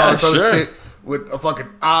backspin and Yeah, all this other sure. shit with a fucking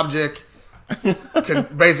object.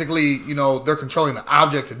 Basically, you know, they're controlling the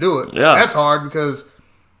object to do it. Yeah. That's hard because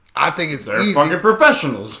I think it's They're easy. fucking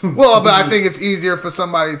professionals. Well, but I think it's easier for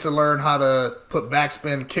somebody to learn how to put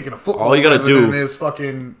backspin kicking a football. All you gotta rather do- than is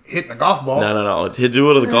fucking hitting a golf ball. No. To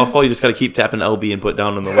do it with a golf ball, you just got to keep tapping LB and put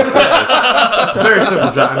down on the left. Very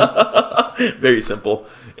simple, John. Very simple.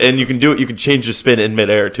 And you can do it. You can change the spin in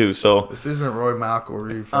midair too. So This isn't Roy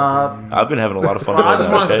McIlroy. Fucking, I've been having a lot of fun Well, I with just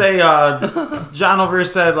that. want to okay? say, John over here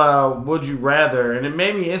said, "Would you rather?" And it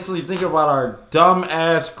made me instantly think about our dumb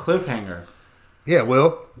ass cliffhanger. yeah,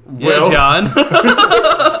 Will. Yeah, John.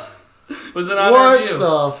 Was it on What review?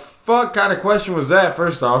 the fuck kind of question was that?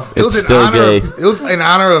 First off, It was It's in still honor. gay. It was in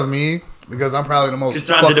honor of me because I'm probably the most Because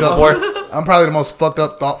John fucked did it up. before. I'm probably the most fucked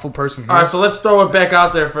up, thoughtful person here. all right. So let's throw it back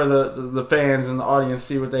out there for the fans and the audience,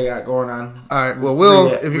 see what they got going on. All right. Well, Will,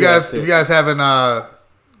 React- if you react guys it. haven't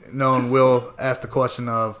known, Will asked the question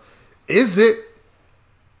of, is it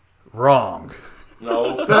wrong?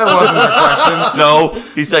 No, That wasn't the question. no.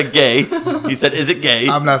 He said gay. He said, "Is it gay?"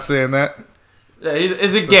 I'm not saying that. Yeah,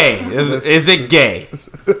 is it gay? Is it gay?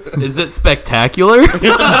 Is it spectacular?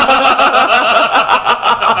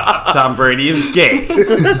 Tom Brady is gay.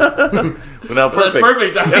 Now, That's perfect.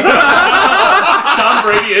 perfect. Tom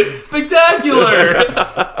Brady is spectacular.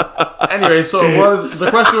 Anyway, so the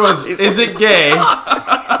question was, is it gay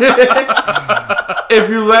if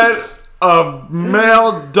you let a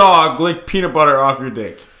male dog lick peanut butter off your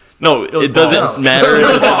dick? No, it balls. doesn't matter. If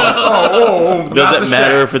it's, Oh, doesn't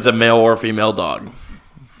matter if it's a male or female dog.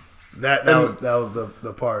 That was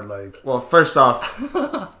the part. Like, Well, first off,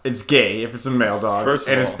 it's gay if it's a male dog, First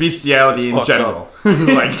of and it's all, bestiality in fucked general.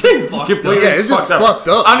 Like, it's completely yeah, it's just fucked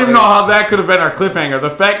up. I don't even know how that could have been our cliffhanger. The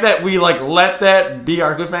fact that we like let that be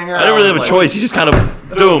our cliffhanger. I didn't really have a was choice. He just kind of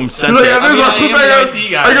boom sent Like, it. yeah, this is our I am the cliffhanger.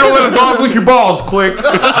 IT guy. Are you gonna let a dog lick your balls? Click.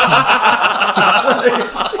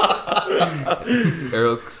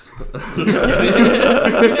 Eric's. And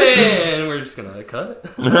we're just gonna cut.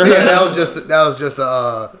 yeah, that was just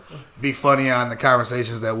be funny on the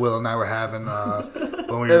conversations that Will and I were having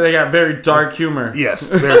when we. They got very dark humor. Yes,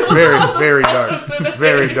 very, very, very dark,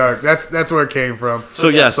 very dark. That's where it came from. So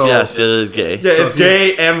yes, it is gay. Yeah, So it's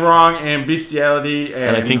gay and wrong and bestiality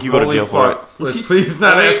and I think you go to holy jail for fuck. Let's please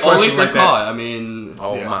not ask Only questions for like that. caught. I mean,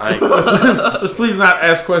 Oh Yeah. my! Let's please not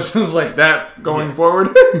ask questions like that going forward.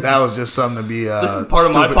 That was just something to be. this is part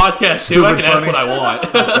of my podcast too. I stupid can ask funny. what I want.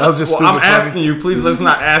 That was just Well, stupid. I'm asking you, please let's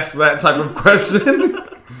not ask that type of question.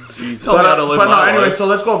 Tell me how to live But no, my anyway, life. so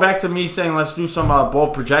let's go back to me saying let's do some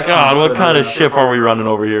bold projections. God, what kind of ship are we running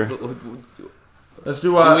over here? Let's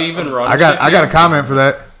do. Do we even run? I got a comment for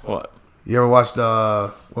that. What? You ever watched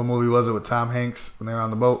what movie was it with Tom Hanks when they were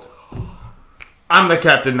on the boat? I'm the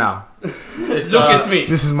captain now. It's, Look at me.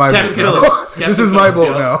 This is my Captain boat. Phillips. Now. Captain This is my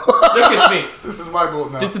Phillips, boat yeah. now. Look at me. This is my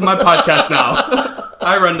boat now. This is my podcast now.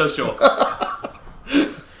 I run the show.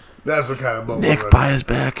 That's what kind of boat. Nick, we're running. buy his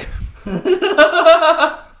back.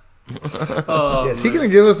 Oh, Yeah, is he gonna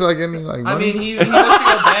give us like any like money? I mean, he wants to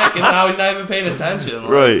go back, and now he's not even paying attention.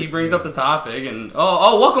 Like, Right. He brings up the topic, and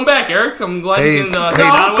welcome back, Eric. I'm glad Hey, you can. hey, sit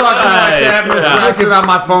down I'm with talking us. like that, Mr. Yeah. I sit on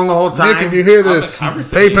my phone the whole time. Nick, if you hear I'm the this,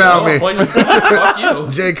 conversation. PayPal me. Fuck you.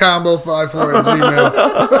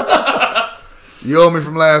 jcombo54@gmail. You owe me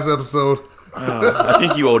from last episode. I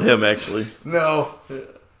think you owed him actually. No.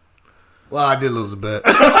 Well, I did lose a bet.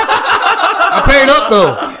 I paid up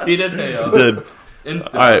though. He did pay up. Did.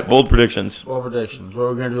 Instant. All right, bold predictions. Bold predictions. What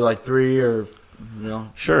we're gonna do, like 3 or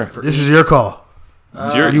Sure. This is your call.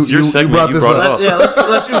 It's your, you- it's your you segment. brought You this brought it up. up. Yeah,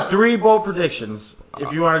 let's do 3 bold predictions.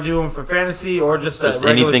 If you want to do them for fantasy or just regular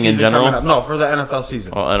anything in season general? coming up. No, for the NFL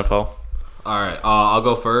season. Oh, NFL. All right, I'll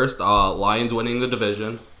go first. Lions winning the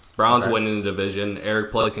division. Browns winning the division.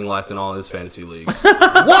 Eric placing last in all his fantasy leagues.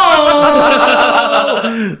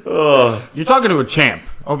 Whoa! You're talking to a champ.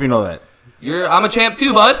 I hope you know that. I'm a champ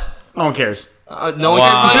too, bud. No one cares. No one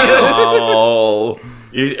cares about Wow.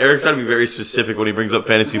 Eric's got to be very specific when he brings up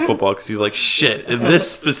fantasy football because he's like, shit, in this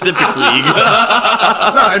specific league.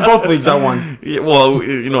 No, in both leagues I won. Yeah, well,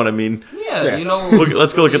 you know what I mean. you. Yeah, Yeah. you know.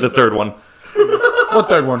 Let's go look at the third one. What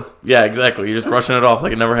third one? Yeah, exactly. You're just brushing it off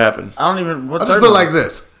like it never happened. I don't even. What I third just feel one? like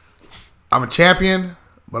this. I'm a champion,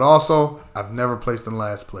 but also I've never placed in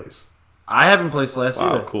last place. I haven't placed last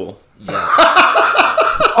Wow, year. cool.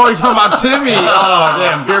 Oh, you're talking about Timmy. Oh,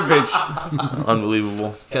 damn, beer bitch.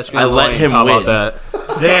 Unbelievable. Catch me I in the let Lions. him How win. about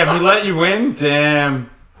that? Damn, he let you win? Damn.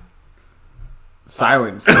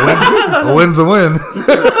 Silence. A win's a win.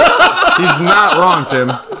 He's not wrong, Tim.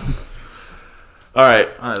 All right.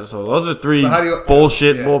 All right, so those are 3 So how do you-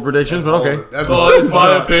 bullshit Yeah, bold predictions, but okay. That's It's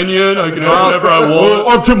my opinion. I can do whatever I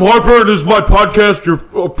want. I'm Tim Harper, and this is my podcast. Your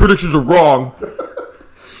predictions are wrong.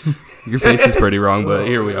 Your face is pretty wrong, but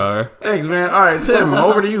here we are. Thanks, man. All right, Tim,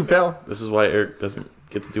 over to you, pal. This is why Eric doesn't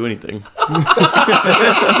get to do anything.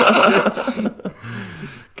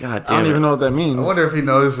 God I damn don't it. even know what that I means. wonder if he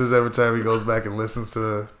notices every time he goes back and listens to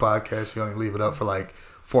the podcast, you only leave it up for like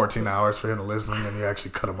 14 hours for him to listen, and then you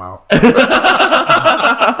actually cut him out. Wait,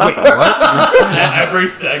 what? Every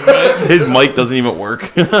segment. His mic doesn't even work.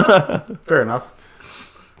 Fair enough.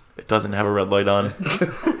 It doesn't have a red light on.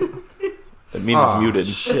 That means it's Aw, muted.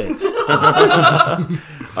 Shit. All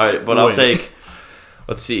right, but I'll Wait. take.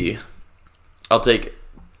 Let's see. I'll take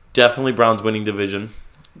definitely Browns winning division.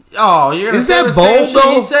 Oh, you're gonna Is say that the same bold, shit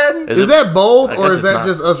though? he said? Is Is it- that bold, I or guess is it's that not.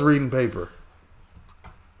 just us reading paper?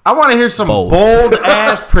 I want to hear some Bold. bold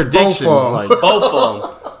ass predictions. Both of 'em. Like, Both of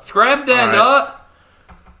them. Scrap that All right. up.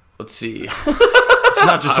 Let's see. It's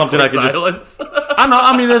not just something I can just Silence. I know.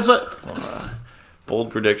 I mean, there's a. bold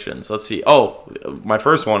predictions. Let's see. Oh, my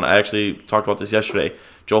first one. I actually talked about this yesterday.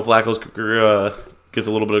 Joe Flacco's career gets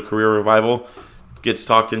a little bit of career revival. Gets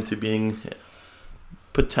talked into being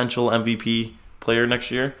potential MVP player next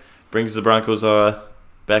year. Brings the Broncos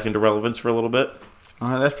back into relevance for a little bit.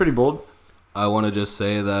 That's pretty bold. I want to just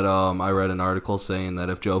say that I read an article saying that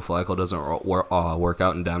if Joe Flacco doesn't work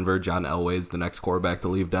out in Denver, John Elway's the next quarterback to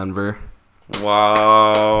leave Denver.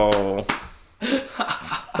 Wow.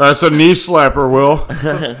 That's a knee slapper, Will.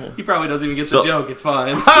 He probably doesn't even get So- the joke. It's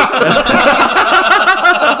fine.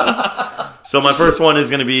 So my first one is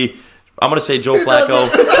going to be, I'm going to say Joe Flacco.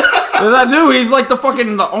 What does that do? He's like the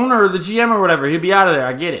owner or the GM or whatever. He'd be out of there.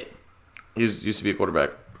 I get it. He used to be a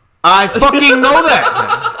quarterback. I fucking know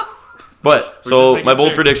that. But, just so making my bold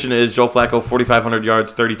sure. prediction is Joe Flacco, 4,500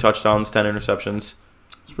 yards, 30 touchdowns, 10 interceptions.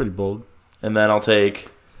 It's pretty bold. And then I'll take,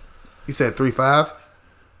 You said 3-5.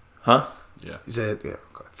 huh? Yeah. You said okay.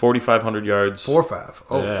 4,500 yards. 4-5.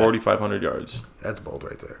 Oh, Yeah. 4,500 yards. that's bold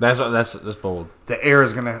right there. That's bold. The air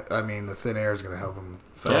is gonna. I mean, the thin air is gonna help him.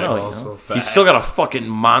 Yeah, also. He's still got a fucking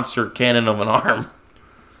monster cannon of an arm.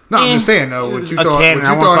 No, I'm just saying though. What you A throwing? cannon. What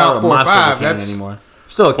I you won't throwing call it out a 4 or monster 5? cannon That's anymore.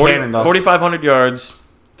 Still a cannon though. 4,500 yards,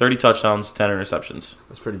 30 touchdowns, 10 interceptions.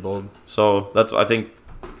 That's pretty bold. So that's, I think,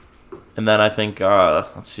 and then I think,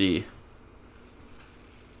 let's see.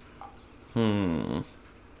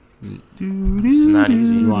 This is not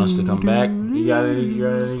easy. You want us to come back? You got any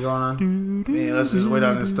going on? Man, let's just wait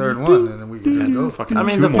on this third one, and then we can just go. Fucking I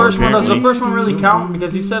mean, two the more, first one does the apparently. first one really count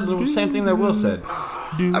because he said the same thing that Will said.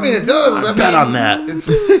 I mean, it does. I Bet mean, on that.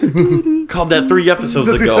 It's Called that 3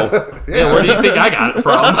 episodes ago. Yeah, where do you think I got it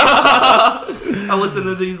from? I listen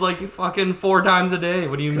to these like fucking 4 times a day.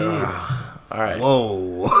 What do you mean? All right.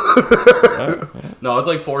 whoa. No, it's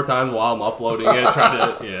like 4 times while I'm uploading it.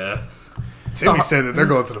 Trying to, yeah. Timmy said that they're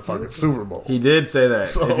going to the fucking Super Bowl. He did say that.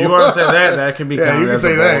 So- If you want to say that, that can be Yeah, counted you can as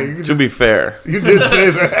say a that. bold. You, can To be just, fair, you did say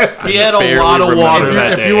that. He had a barely lot of remember water that.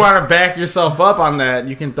 that If day. you want to back yourself up on that,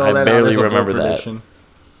 you can throw I that out barely as a bold remember that. prediction.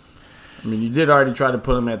 I mean, you did already try to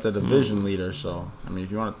put him at the division leader, so I mean,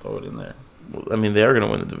 if you want to throw it in there, I mean, they are going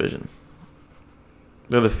to win the division.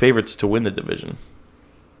 They're the favorites to win the division.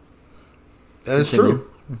 That is Continue.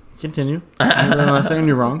 true. Continue. I'm not saying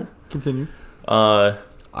you're wrong. Continue.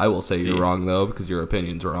 I will say See. you're wrong though because your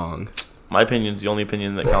opinion's wrong. My opinion's the only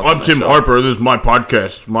opinion that counts. on this show. Harper. This is my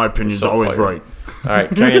podcast. My opinion's So always fired. right. All right,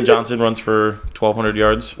 Kerryon Johnson runs for 1,200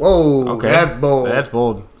 yards. Whoa, Okay, that's bold. That's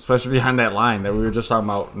bold, especially behind that line that we were just talking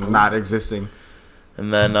about not existing.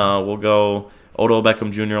 And then we'll go Odell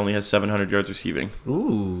Beckham Jr. only has 700 yards receiving.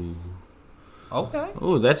 Ooh, Okay.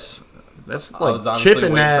 ooh, that's I was like honestly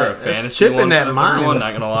chipping waiting for a that. That's fantasy chipping one that for the third one, mind.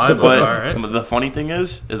 not gonna lie, but, But all right. the funny thing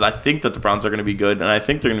is I think that the Browns are going to be good, and I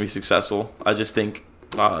think they're going to be successful. I just think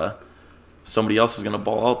somebody else is going to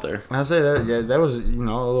ball out there. I say that. Yeah, that was a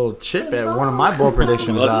little chip at one of my bold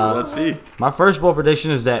predictions. Let's see. My first bold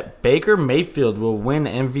prediction is that Baker Mayfield will win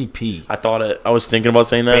MVP. I was thinking about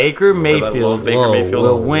saying that. Baker because I love Mayfield Baker Whoa, Mayfield.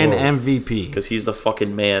 will win Whoa. MVP. Because he's the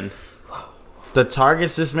fucking man. The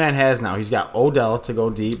targets this man has now, he's got Odell to go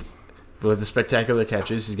deep with the spectacular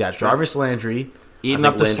catches. He's got Jarvis Landry eating I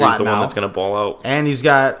up think the Landry's slot the now. one that's going to ball out. And he's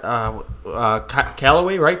got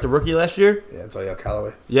Callaway, right? The rookie last year? Yeah, it's all y'all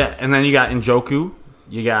Callaway. Yeah. And then you got Njoku.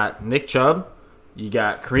 You got Nick Chubb. You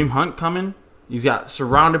got Kareem Hunt coming. He's got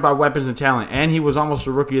surrounded by weapons and talent. And he was almost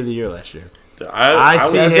the rookie of the year last year. I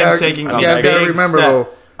see guys him gotta- taking you a guys got to big remember step. though.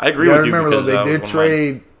 I agree You gotta with you. remember though, because they that did was one of my-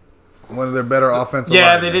 trade one of their better offensive.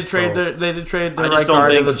 Yeah, linemen, they did trade. so- They did trade the I just right don't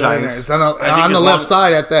guard think of the that- Giants. It's on the as left long-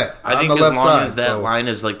 side at that. I on think the as left long side, as that so. line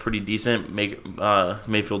is like pretty decent,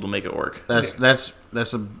 Mayfield will make it work. That's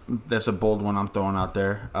a bold one I'm throwing out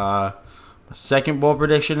there. Second bold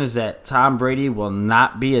prediction is that Tom Brady will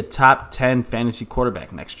not be a top 10 fantasy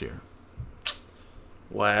quarterback next year.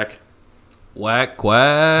 Whack. Whack He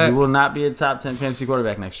quack. will not be a top 10 fantasy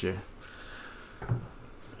quarterback next year.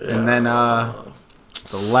 And then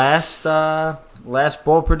the last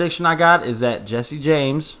bold prediction I got is that Jesse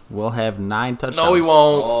James will have 9 touchdowns. No, he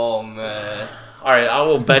won't. Oh man, All right, I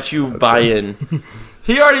will bet you buy in.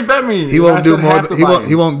 He already bet me. He won't I do said more. half the He won't. buy-in.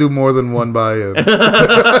 He won't do more than one buy-in.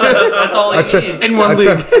 that's all he needs. In one league.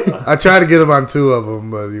 I tried to get him on 2 of them,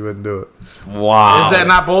 but he wouldn't do it. Wow. Is that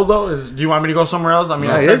not bold though? Do you want me to go somewhere else? I mean,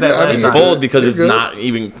 Nah, I you're said that good. I last mean, It's you're time. bold because You're it's good. not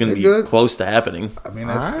even going to You're be good. close to happening. I mean,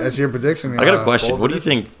 that's Alright. that's your prediction. I got a question. bold What do you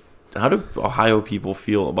think? How do Ohio people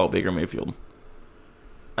feel about Baker Mayfield?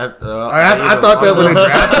 I thought that when they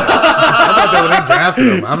drafted him. I thought that when they drafted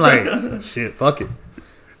him. I'm like, shit, fuck it.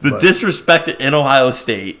 The disrespect in Ohio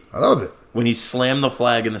State I love it. when he slammed the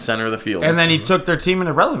flag in the center of the field. And then he took their team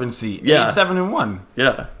into relevancy. Yeah. 8-7-1.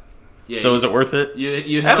 yeah. Yeah, So is it worth it?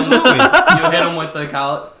 You hit Absolutely. Him, you hit him with the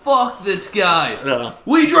college. Fuck this guy. Yeah.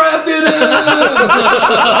 We drafted him.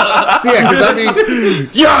 See, because I mean,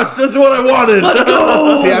 Yes, that's what I wanted. Let's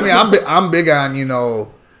go. see, I mean, I'm big on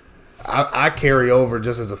I carry over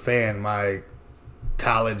just as a fan my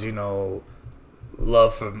college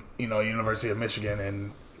love for University of Michigan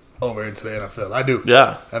and over into the NFL. I do.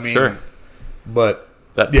 Yeah. I mean, sure. but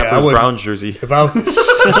That yeah, I Peppers wouldn't- Browns jersey. if I was,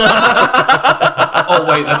 Oh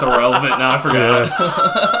wait, that's irrelevant now. I forgot.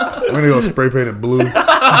 I'm gonna go spray painted blue.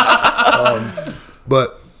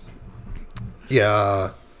 But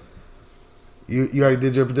yeah, you already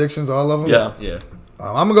did your predictions, all of them. Yeah. Yeah.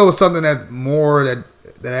 I'm gonna go with something that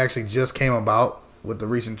actually just came about with the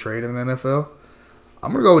recent trade in the NFL.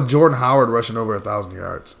 I'm gonna go with Jordan Howard rushing over 1,000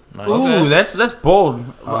 yards. Nice. Ooh, that's bold.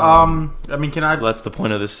 I mean, can I? That's the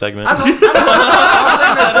point of this segment.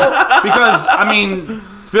 Because I mean,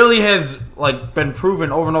 Philly has like been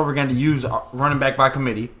proven over and over again to use running back by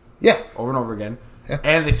committee Yeah. over and over again, Yeah.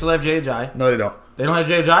 and they still have J.J. No, they don't. They don't have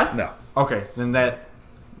J.J. No. Okay, then that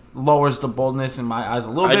lowers the boldness in my eyes a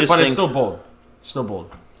little I bit, just but it's think- still bold. Still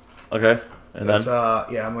bold. Okay. And then That's,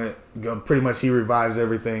 I'm gonna go. Pretty much, he revives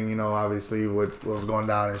everything. You know, obviously, what was going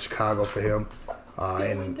down in Chicago for him,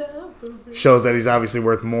 and shows that he's obviously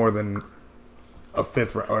worth more than a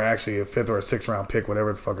fifth or a sixth round pick,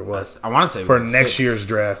 whatever the fuck it was, I want to say for it was next 6. year's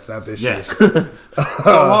draft, not this Yeah. year's. So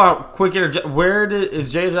hold on, quick interject.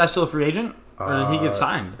 Is J.J. still a free agent, or did he get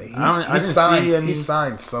signed? I He didn't signed. see any. He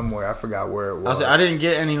signed somewhere. I forgot where it was. I didn't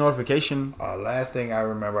get any notification. Last thing I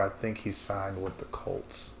remember, I think he signed with the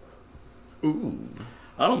Colts. ooh,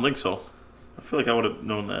 I don't think so. I feel like I would have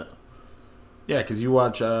known that. Yeah, because you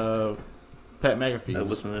watch Pat I McAfee's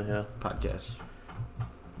listened to podcast.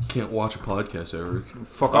 Can't watch a podcast, Eric.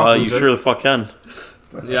 Fuck off, You loser. sure the fuck can.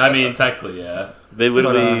 Yeah, I mean, technically, yeah. They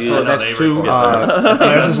literally. so that's they two. record That's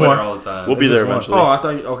just Twitter one. all the time. we'll be that's there just one. eventually. Oh, I thought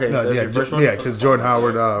you, okay. No, that's yeah, your first one? because Jordan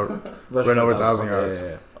Howard ran over 1,000 Okay, yards.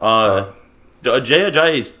 yeah.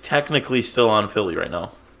 J.J. is technically still on Philly right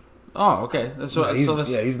now, Oh, okay. That's what, He's, so that's,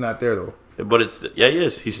 he's not there though. but it's he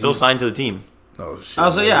is. He's still signed to the team. No shit. I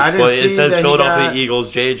was like, yeah, I didn't But see it says that he Philadelphia got-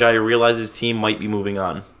 Eagles. J.J. realizes his team might be moving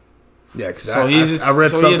on. Yeah, because So he's I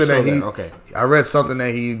read so something is that still he. there. Okay. I read something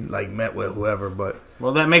that he like met with whoever, but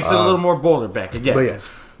Well, that makes it a little more bolder back again. but yeah, Back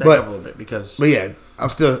but- up a little bit because yeah, I'm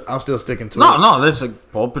still sticking to it. no, that's a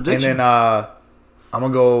bold And prediction. then I'm gonna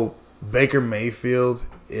go Baker Mayfield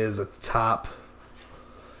is a top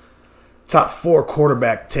 4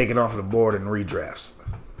 quarterback taken off the board in redrafts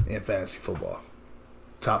in fantasy football.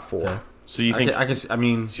 Top 4. Okay. So you think? I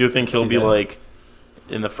mean, So you think he'll see be that. like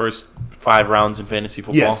in the first 5 rounds in fantasy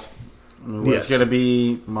football? Yes. it's Yes. gonna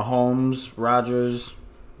be Mahomes, Rodgers,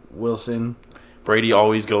 Wilson. Brady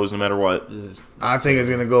always goes no matter what. I think it's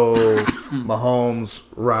gonna go Mahomes,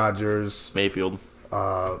 Rodgers, Mayfield.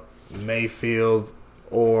 Mayfield,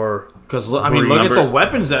 or Because I mean, look at Remember- the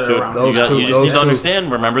weapons that are Dude, around. those you, two- you just need those to two-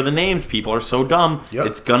 understand. Remember the names. People are so dumb. Yep.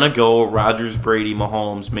 It's gonna go Rodgers, Brady,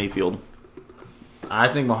 Mahomes, Mayfield. I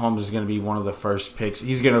think Mahomes is going to be one of the first picks.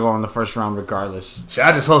 He's going to go in the first round regardless. Shit,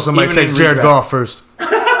 I just hope somebody Even takes in Jared redraft. Goff first.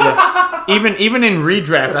 Even in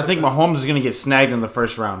redraft, I think Mahomes is going to get snagged in the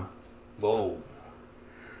first round. Whoa.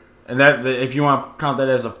 And that, if you want to count that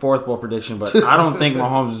as a fourth bowl prediction, but I don't think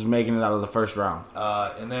Mahomes is making it out of the first round.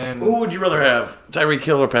 And then Who would you rather have, Tyreek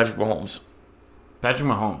Hill or Patrick Mahomes? Patrick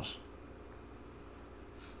Mahomes.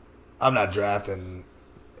 I'm not drafting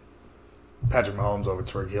Patrick Mahomes over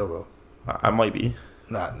Tyreek Hill though. I might be.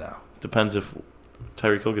 Not now. Depends if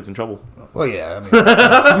Tyreek Hill gets in trouble. Well, yeah, I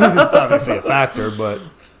mean, it's obviously a factor, but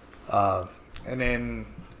and then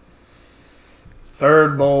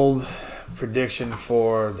third bold prediction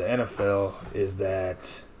for the NFL is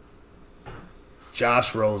that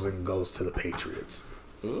Josh Rosen goes to the Patriots.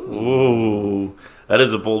 Ooh, that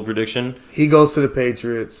is a bold prediction. He goes to the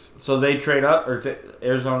Patriots. So they trade up, or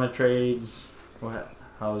Arizona trades.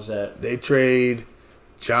 How is that? They trade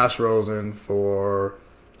Josh Rosen for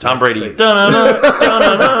Tom Brady. Say- Dun-dun-dun,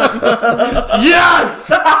 dun-dun-dun. Yes!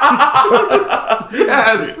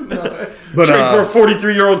 yes! But Trade for a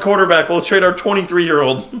 43-year-old quarterback. We'll trade our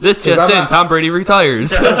 23-year-old. This just I'm in: not- Tom Brady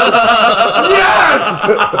retires. yes!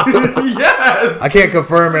 I can't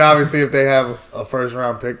confirm it obviously if they have a first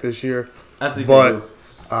round pick this year, I think but they do.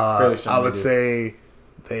 Fairly certain I would they do. say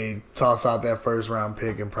they toss out that first round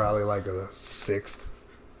pick and probably like a sixth.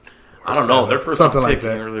 I don't know. Their first Something round like pick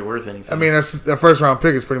that. ain't really worth anything. I mean, their first round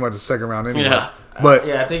pick is pretty much a second round anyway. yeah. But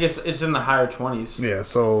Yeah, I think it's in the higher 20s. yeah,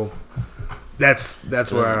 so that's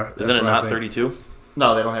where Isn't it where I not think. 32?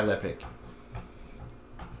 No, they don't have that pick.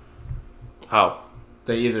 How?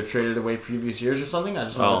 They either traded away previous years or something. I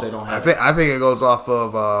just know Oh. that they don't I have think it goes off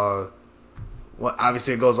of well,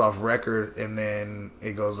 obviously it goes off record and then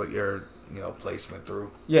it goes like your placement through. it.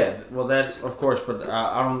 Yeah, well, that's of course, but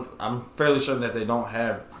I'm fairly certain that they don't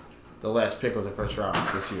have the last pick of the first round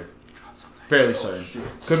this year. Fairly certain.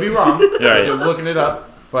 Could be wrong. right. If you're looking it up,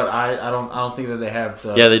 but I don't think that they have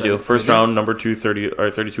the. Yeah, they do. the- First round, number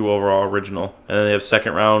 32 overall, original. And then they have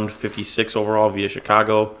second round, 56 overall via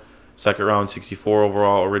Chicago. Second round, 64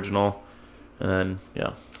 overall, original. And then,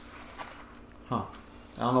 yeah. Huh.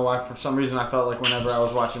 I don't know why. For some reason, I felt like whenever I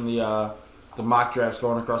was watching the mock drafts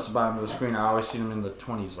going across the bottom of the screen, I always see them in the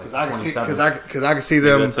 20s, like 27. Because I can see Maybe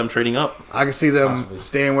them. that's them trading up. I can see them Possibly.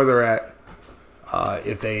 staying where they're at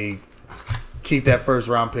if they keep that first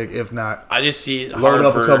round pick. If not, I just see it load hard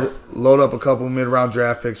up for a couple mid round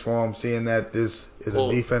draft picks for him. Seeing that this is a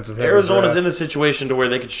defensive. Arizona's in the situation to where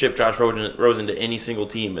they could ship Josh Rosen to any single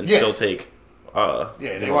team and still take.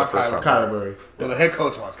 They want Kyler Murray. Well, the head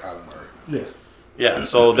coach wants Kyler Murray. Yeah,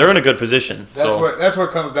 so they're in a good position. That's what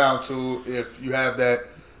it comes down to. If you have that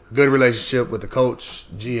good relationship with the coach,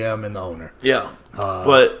 GM, and the owner. Yeah,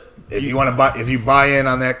 but if you buy in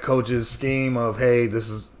on that coach's scheme of, hey, this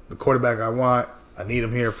is the quarterback I want. I need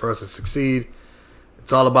him here for us to succeed.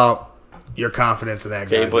 It's all about your confidence in that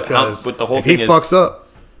guy. but because but the whole if thing he is, fucks up,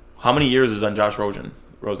 how many years is on Josh Rosen?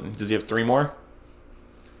 Does he have 3 more?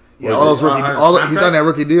 yeah, all those rookie, he's on that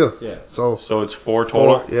rookie deal. Yeah. So it's 4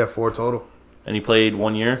 total. 4 total. And he played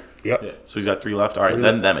 1 year. Yep. Yeah. So he's got 3 left. All right, 3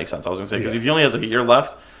 then left. that makes sense. I was gonna say because Yeah. if he only has a year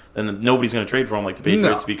left, then nobody's gonna trade for him like the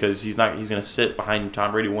Patriots No. because he's gonna sit behind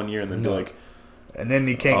Tom Brady 1 year and then be like, And then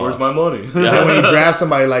he can't. Where's my money? And when you draft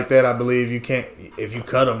somebody like that, I believe you can't. If you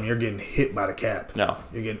cut them, you're getting hit by the cap. no.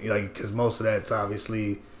 You're getting because most of that's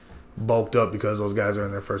obviously bulked up because those guys are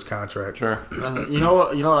in their first contract. Sure. You know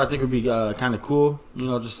what I think would be kind of cool.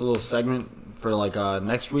 Just a little segment for like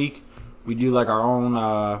next week. We do like our own,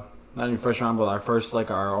 not even first round, but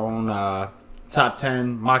our own top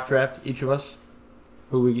 10 mock draft. Each of us,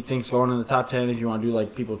 who we think's going in the top 10. If you want to do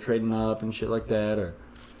like people trading up and shit like that, or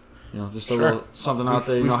just a little something out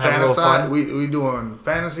there. We Have a little fantasize. fun. We doing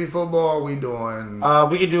fantasy football. We doing.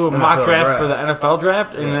 We could do a NFL mock draft draft. for the NFL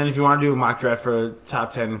draft, and Yeah. then if you want to do a mock draft for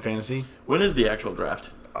top 10 in fantasy, When is the actual draft?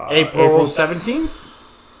 April 17th.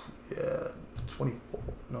 Yeah, 24.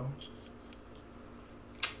 No.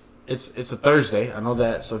 It's a Thursday. I know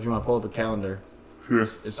that. So if you want to pull up a calendar,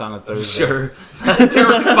 it's on a Thursday. Sure. That's your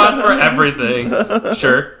response for everything.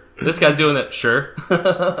 Sure. This guy's doing it. Sure.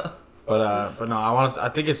 But no, I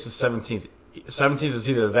think it's the 17th. 17th is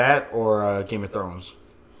either that or Game of Thrones.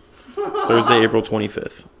 Thursday, April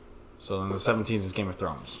 25th. So then the 17th is Game of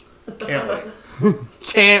Thrones. Can't wait.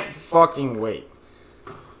 Can't fucking wait.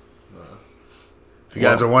 If you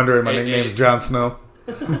guys are wondering, my Hey, nickname's hey. Jon Snow.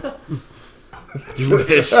 You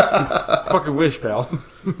wish. Fucking wish, pal.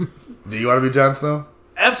 Do you want to be Jon Snow?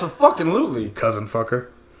 Absolutely. Cousin fucker.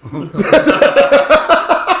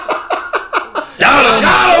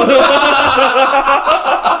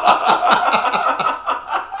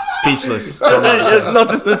 Speechless. There's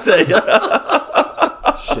nothing to say.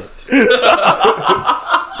 Shit.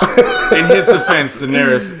 In his defense,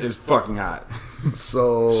 Daenerys is fucking hot.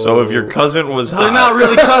 So if your cousin was hot, They're not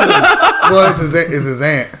really cousins. well, it's his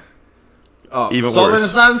aunt. Oh, Even so worse. then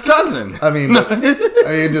it's not his cousin. I mean,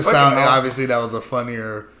 it just sounded obviously that was a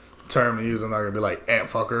funnier term to use. I'm not gonna be like aunt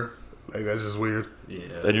fucker. Like that's just weird. Yeah.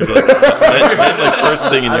 then you'd be like, that first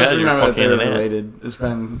thing in I your just head, you're remember that fucking they're an aunt. related. It's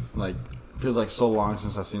been like feels like so long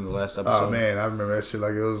since I've seen the last episode. Oh man, I remember that shit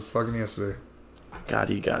like it was fucking yesterday. God,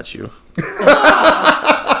 he got you.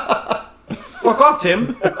 Fuck off,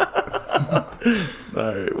 Tim.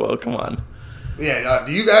 All right, well, come on. Yeah.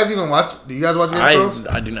 Do you guys even watch? Do you guys watch Game of Thrones?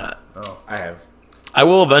 I do not. I have. I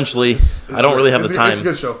will eventually. I don't really have the time. It's a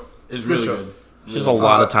good show. It's Good really show. good. There's a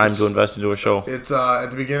lot of time it's- to invest into a show. It's at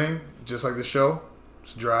the beginning, just like the show.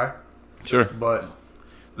 It's dry, Sure. but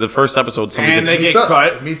The first episode, somebody And gets, they meets get up.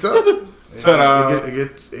 cut. It meets up.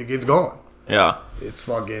 It gets going. yeah. It's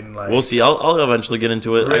fucking like We'll see. I'll eventually get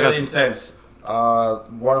into it. I Really got intense.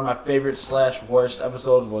 One of my favorite / worst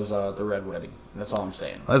episodes was the Red Wedding. That's all I'm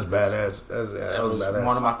saying. That's badass. That That was was badass.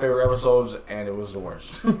 one of my favorite episodes, and it was the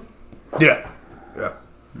worst. Yeah.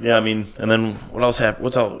 Yeah, I mean, and then what else happened?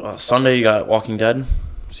 What's out? Sunday, you got Walking Dead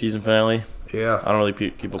season finale. Yeah. I don't really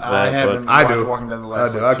keep up with I that, haven't but I watched do. Walking Dead the I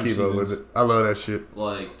last do. like, I 2 keep up with seasons. it. I love that shit.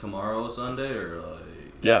 Like tomorrow Sunday or like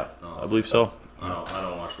yeah, No. I believe so. I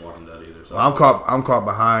don't watch The Walking Dead either. So Well, I'm caught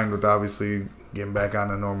behind with obviously getting back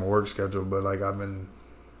on a normal work schedule, but like I've been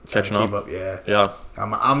trying to Catching keep up. Yeah. Yeah,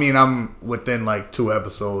 I'm within like 2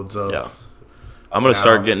 episodes of. yeah. I'm gonna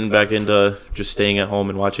start getting back into just staying at home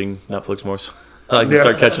and watching Netflix more. So I can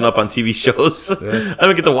start catching up on TV shows. Yeah. I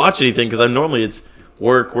don't get to watch anything because I'm normally it's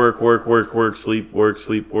work, sleep,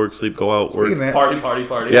 go out, work. Speaking of,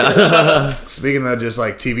 party. Yeah, speaking of just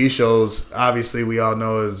like TV shows, obviously we all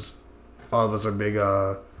know is all of us are big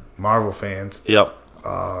Marvel fans. yep.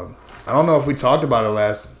 I don't know if we talked about it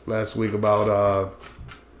last week about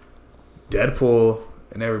Deadpool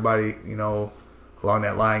and everybody, along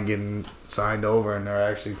that line getting signed over and they're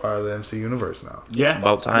actually part of the MC universe now. Yeah,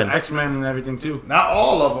 about time. The X-Men and everything too. Not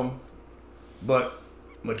all of them, but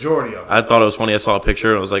majority of them. I thought it was funny. I saw a picture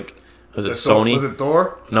and I was like, was it Sony? Was it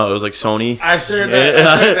Thor? No, it was like Sony. I shared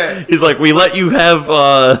that. He's like, we let you have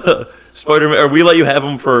Spider-Man, or we let you have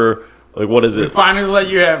him for Like, what is We it? finally let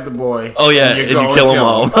you have the boy. Oh, yeah, and you kill him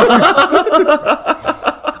all.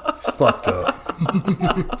 It's fucked up.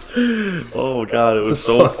 Oh, God, it was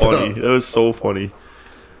so fucked funny. up. It was so funny.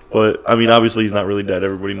 But, I mean, obviously, he's not really dead.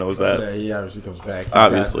 Everybody knows that. Yeah, he obviously comes back. He's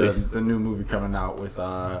Obviously. got the new movie coming out with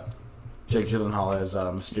Jake Gyllenhaal as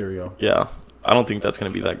Mysterio. Yeah. I don't think that's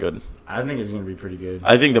going to be that good. I think it's going to be pretty good.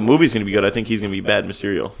 I think the movie's going to be good. I think he's going to be bad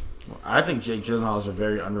Mysterio. I think Jake Gyllenhaal is a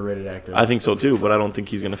very underrated actor. I think so, too, but I don't think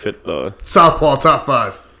he's going to fit the... Southpaw top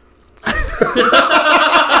 5.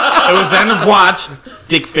 It was end of watch.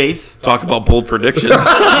 Dick face. Talk about bold predictions.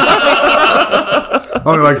 I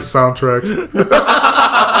only like the soundtrack.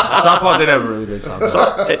 Southpaw did have a really good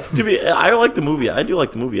soundtrack. I like the movie. I do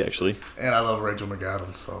like the movie, actually. And I love Rachel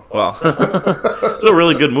McAdams, so. Wow. It's a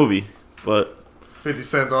really good movie, but... 50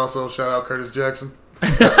 Cent also. Shout out Curtis Jackson.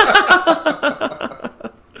 God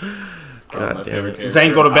My damn favorite it. character,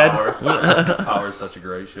 Zane, go to bed? Power. Power's such a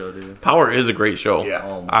great show, dude. Power is a great show. Yeah.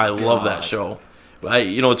 Oh my I love that God. show.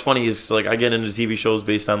 What's funny is like I get into TV shows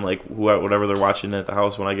based on like whatever they're watching at the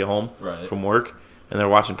house when I get home Right. from work, and they're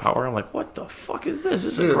watching Power. I'm like, what the fuck is this?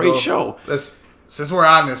 This is a Dude, great well, show. Since we're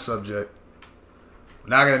on this subject, we're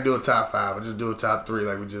not gonna do a top 5. We'll just do a top 3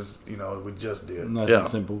 like we just did. Nice Yeah. and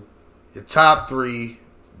simple. Your top 3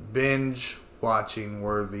 binge watching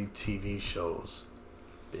worthy TV shows.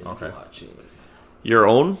 Okay. Watching. Your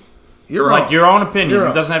own? You're Like on. your own opinion. You're It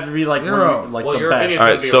up. doesn't have to be like You're one up. of- like Well, the your best. opinion- All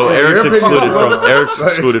right, so Yeah, Eric's your excluded opinion- from Eric's Like-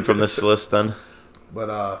 excluded from this list. Then But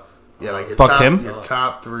yeah, like your Fuck top, him? Your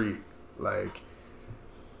top 3, like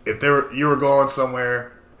if you were going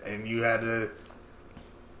somewhere and you had to,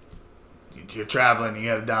 you're traveling, and you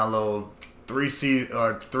had to download 3 3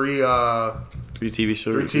 TV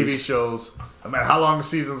shows. 3 TV shows, no matter how long the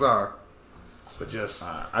seasons are, but just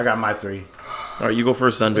I got my 3. All right, you go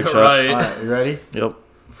first, then, Big Shot. Right. All right, you ready? Yep.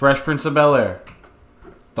 Fresh Prince of Bel-Air,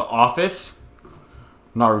 The Office,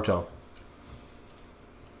 Naruto.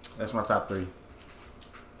 That's my top 3.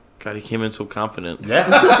 God, he came in so confident, Yeah.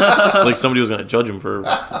 like somebody was gonna judge him for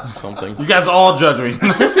something. You guys all judge me.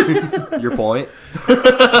 Your point?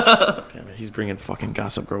 Damn it, he's bringing fucking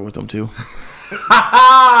Gossip Girl with him too. can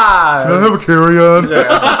I have a carry-on?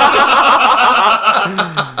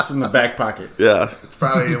 It's in the back pocket. Yeah. It's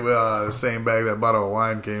probably the same bag that bottle of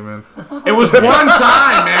wine came in. It was one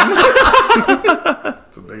time, man.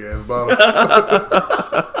 It's a big ass bottle.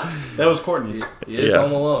 That was Courtney's. He is Yeah.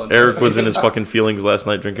 home alone. Eric was in his fucking feelings last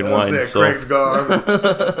night drinking I'm wine, saying so Craig's gone.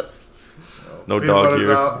 no Peanut dog butter's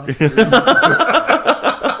here.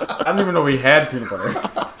 out. I didn't even know we had peanut butter.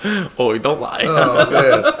 Oh, don't lie. Oh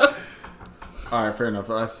man. All right, fair enough.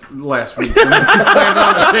 Last week, when I slammed it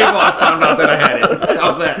on the table, I found out that I had it.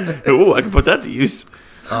 How's that? Ooh, I can put that to use.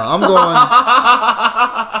 I'm going.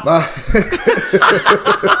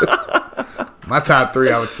 My top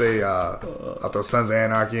 3, I would say. I'll throw Sons of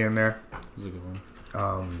Anarchy in there. That's a good one.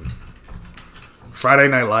 Friday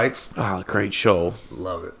Night Lights. Ah, great show.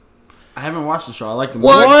 Love it. I haven't watched the show. I like the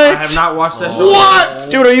What? movie. I have not watched that show.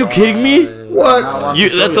 What, dude? Are you kidding me? What? You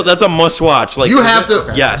that's a must watch. Like You have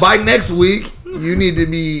to. Yes. By next week, you need to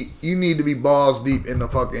be balls deep in the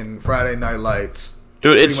fucking Friday Night Lights.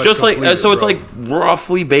 Dude, it's much just like completed, so. It's bro. like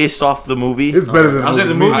roughly based off the movie. It's better than I was saying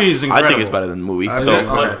the movie is I incredible. think it's better than the movie. I So think it's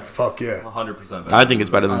better. okay. Fuck yeah. 100%. I think it's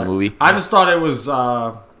better than the movie. I just thought it was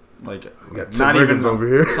like We got Tim not even Riggins over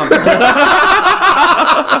here. something.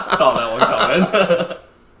 Saw that one coming.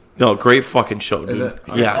 No, great fucking show, dude. Is it?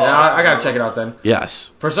 Yes. Yeah, I gotta check it out then. Yes.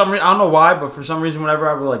 For some reason, I don't know why, but for some reason, whenever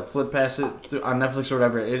I would like flip past it on Netflix or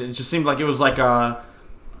whatever, it just seemed like it was like I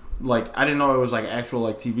didn't know it was like an actual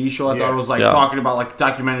like TV show. I thought it was like Yeah. talking about like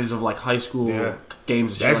documentaries of like high school Yeah.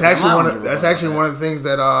 games. And shit That's like actually that. one. I Of, don't that's give a actually fuck one of the things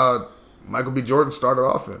that Michael B. Jordan started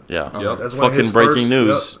off in. Yeah. Yep. That's one of Fucking his breaking first-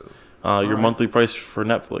 news. Your monthly price for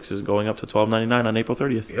Netflix is going up to $12.99 on April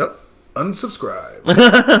 30th. Yep. Unsubscribe.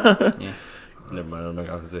 Never mind, I'm not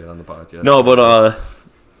going to say it on the podcast. No, but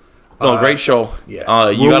no, great show. yeah.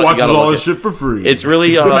 You We'll watch gotta all look this shit for free. It's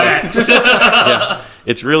really yeah,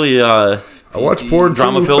 it's really I watch porn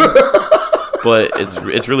drama too. filled, but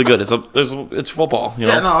it's really good. It's football, you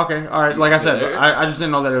know. yeah, no, okay, all right. Like I said, I just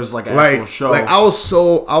didn't know that it was like an actual Like, show. like I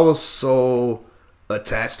was so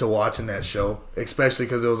attached to watching that show, especially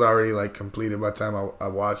because it was already like completed by the time I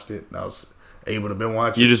watched it, and I was able to binge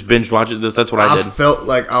watch it. You just binge watch it. That's what I did, felt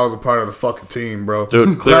like I was a part of the fucking team, bro.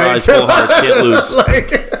 dude. Clear Like- eyes, full hearts, can't lose.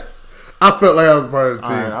 Like, I felt like I was a part of the all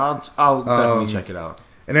team. right, I'll definitely check it out.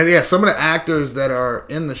 And then yeah, some of the actors that are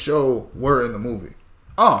in the show were in the movie.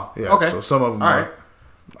 Oh, Yeah, okay. so some of them all are.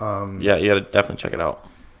 right. Yeah, you gotta definitely check it out.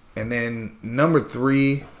 And then number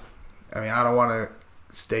 3, I mean, I don't want to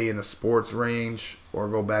stay in the sports range or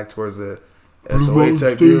go back towards the SOA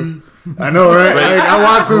type deal. I know, right? I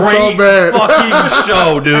want to so Great bad. fucking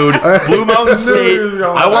show, dude. Blue Mountain State.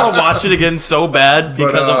 I want to watch it again so bad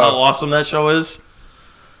because of how awesome that show is.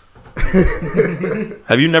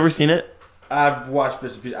 Have you never seen it? I've watched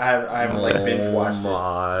bits and pieces. I haven't like binge watched it.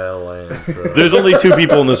 My Lancer. There's only two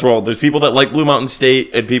people in this world. There's people that like Blue Mountain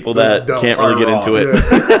State and people that Don't- can't really are get wrong. into it.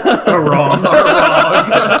 Yeah. I'm wrong.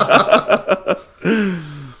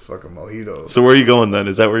 Fucking mojitos. So where are you going then?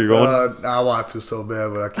 Is that where you're going? I want to so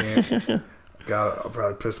bad, but I can't. I'll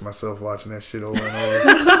probably piss myself watching that shit over and over.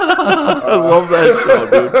 I love that show,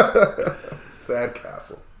 dude. Thad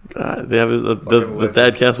Castle. God, they have the legend.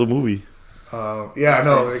 Thad Castle movie. Yeah, I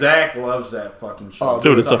know. Zach loves that fucking show. Oh,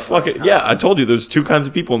 Dude, it's a Talk about fucking... Yeah, I told you, there's two kinds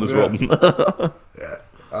of people in this world.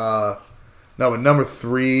 Yeah. No, but number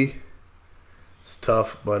 3, it's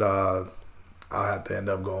tough, but I'll have to end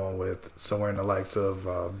up going with somewhere in the likes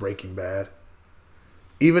of Breaking Bad.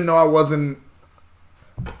 Even though I wasn't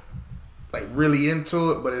like really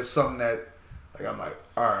into it, but it's something that like I'm like,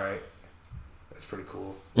 all right, that's pretty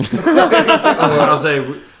cool. I'll say,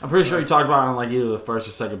 I'm pretty sure you talked about it on like either the first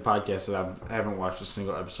or second podcast that I haven't watched a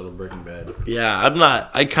single episode of Breaking Bad. Yeah, I'm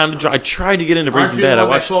not... I tried to get into Aren't Breaking you Bad. the I one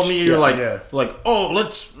that watched... told me you're yeah. like, oh,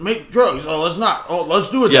 let's make drugs. Oh, let's not. Oh, let's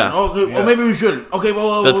do it. Yeah. Then. Oh, Yeah. maybe we shouldn't. Okay,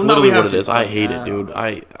 well, That's now literally we have what it to. is. I hate it, dude.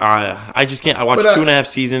 I just can't. I watched But, 2.5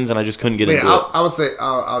 seasons and I just couldn't get Man, into it. I would say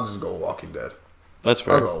I'll just go Walking Dead. That's I'll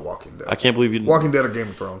fair. go Walking Dead. I can't believe you... Walking Dead or Game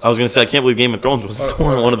of Thrones. I was going to say, I can't believe Game of Thrones was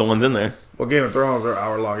one of the ones in there. Well, Game of Thrones are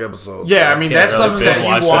hour-long episodes. Yeah, so- I mean, Can't that's really something say that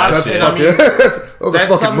watch you that watch, shit. and I mean, those are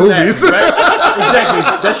that's fucking something movies. Exactly.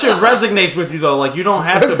 That shit resonates with you, though. Like, you don't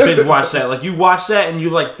have to binge watch that. Like, you watch that and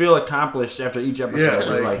you, like, feel accomplished after each episode. Yeah,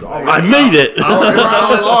 You're like, oh, I made it! It's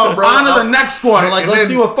hour long, bro. on to the next one. Like, And let's then-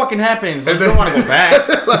 see what fucking happens. Like, and you don't then- want to go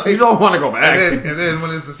back. You don't want to go back. And then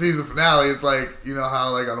when it's the season finale, it's like, you know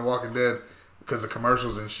how like on The Walking Dead, because the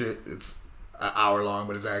commercials and shit, it's an hour long,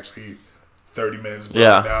 but it's actually 30 minutes broken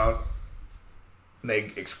Yeah. down. And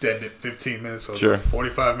they extend it 15 minutes, so it's Sure. a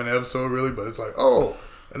 45-minute episode, really. But it's like, oh,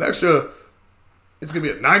 an extra. It's gonna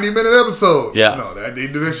be a 90-minute episode. Yeah. No, they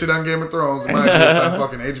do this shit on Game of Thrones. Mind you, it's on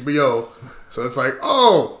fucking HBO. So it's like,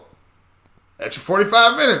 oh, extra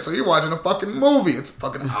 45 minutes. So you're watching a fucking movie. It's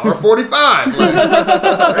fucking hour 45. Like,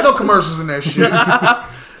 there ain't no commercials in that shit.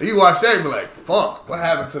 You watch that and be like, fuck, what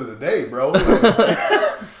happened to the day, bro?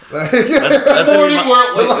 Like, That's gonna be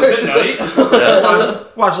my, Wait, is it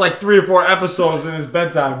night? Watch like 3 or 4 episodes in his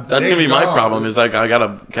bedtime. that's gonna be my Gone. problem. Is like I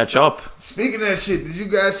gotta catch up. Speaking of that shit, did you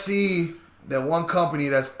guys see that one company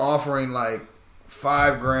that's offering like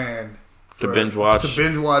 $5,000 To binge watch.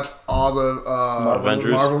 all the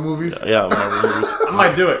Avengers. Marvel movies? Yeah, Marvel movies. I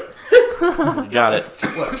might do it. You got it.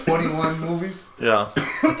 What, 21 movies? Yeah.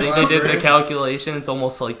 I think they did the $5,000? calculation. It's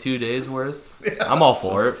almost like 2 days worth. I'm all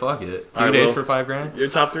for it. Fuck it. 2 I days will. for $5,000. Your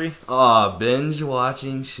top 3? Binge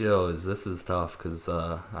watching shows. This is tough because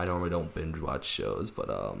I normally don't binge watch shows, but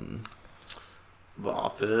The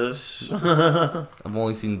Office. I've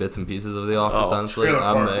only seen bits and pieces of The Office. Oh, Honestly, Trailer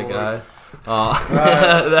I'm Park that Boys. guy.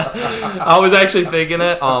 I was actually thinking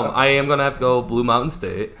it. I am gonna have to go Blue Mountain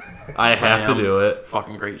State. I have to do it.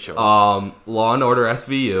 Fucking great show. Law and Order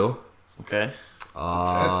SVU. Okay.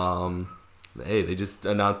 Hey, they just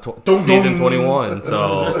announced Dum, season dum. 21,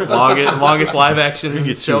 so longest live action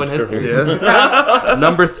get show in sued, history. Yeah.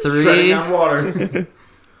 Number Treading 3, on water.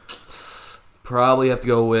 probably have to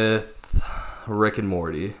go with Rick and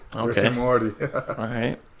Morty. Rick Okay. and Morty. All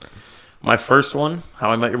right. My first one,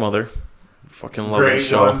 How I Met Your Mother. Fucking love Great that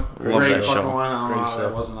show. one. Love Great that fucking show. one. I don't Great know, show.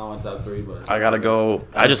 that wasn't on my top 3, but I gotta go.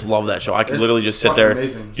 I just love that show. I could It's literally just sit fucking there.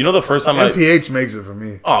 amazing. You know the first time I. NPH makes it for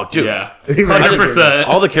me. Oh, dude. Yeah, He makes it for me. 100%.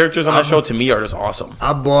 All the characters on that show to me are just awesome.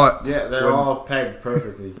 I bought yeah, they're all pegged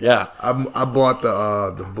perfectly. Yeah. I bought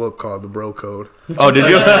the book called The Bro Code. Oh, did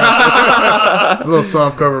you? It's a little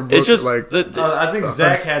soft cover book. It's just like I think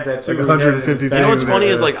Zach had that too. like He had it in his 150 bag. You know what's things funny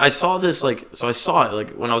there. is like I saw this so I saw it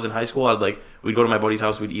like when I was in high school. We'd go to my buddy's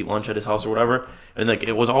house, we'd eat lunch at his house or whatever, and like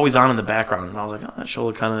it was always on in the background, and I was like, oh, that show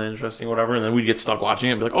looked kind of interesting, or whatever, and then we'd get stuck watching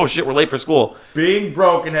it and be like, oh shit, we're late for school. Being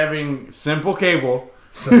broke and having simple cable.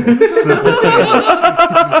 simple cable.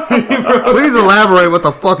 Please elaborate what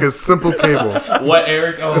the fuck is simple cable. what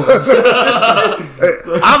Eric owns.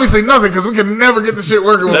 Obviously nothing because we can never get the shit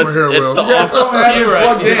working when That's- we're here, it's Will. the You guys don't have it You're right,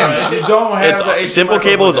 plugged you're in. right. You don't have the It's simple HDMI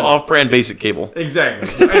cable is plugged in. off-brand basic cable. Exactly.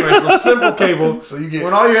 So anyway, so simple cable. So you get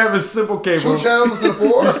when all you have is simple 2 cable, channels instead of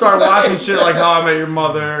 4? you start watching shit like How I Met Your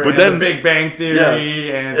Mother, But and then- The Big Bang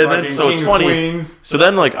Theory, and And fucking then so King it's of funny. Queens. So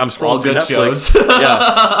then like I'm scrolling All through good Netflix. shows. Yeah,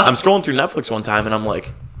 I'm scrolling through Netflix one time and I'm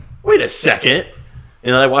like, wait a second.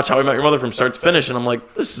 And I watch How I Met Your Mother from start to finish, and I'm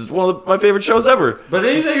like, this is one of my favorite shows ever. But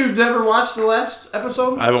did you say you never watched the last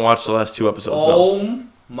episode? I haven't watched the last 2 episodes. Oh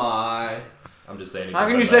my! I'm just saying. How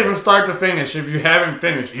can you say from start to finish if you haven't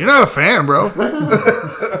finished? You're not a fan, bro.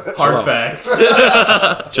 Hard facts.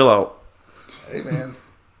 Chill out. Hey, man.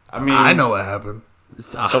 I mean, I know what happened.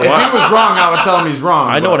 So If do he I. was wrong, I would tell him he's wrong.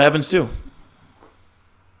 I know but- what happens too.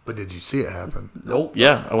 But did you see it happen? Nope.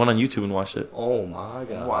 Yeah, I went on YouTube and watched it. Oh my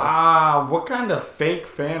god. Wow, what kind of fake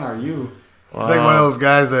fan are you? It's like one of those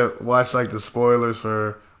guys that watch like the spoilers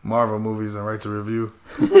for Marvel movies and writes a review.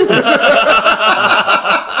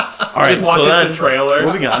 All right, Just so watches then the trailer.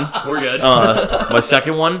 moving on. We're good. My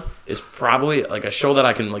second one is probably like a show that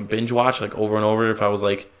I can like binge watch like over and over. If I was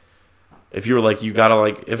like, if you were like, you gotta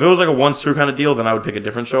like, if it was like a once through kind of deal, then I would pick a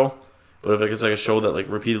different show. But if it's like a show that like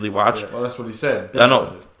repeatedly watch, Well, that's what he said. I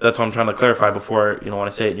know that's what I'm trying to clarify before when I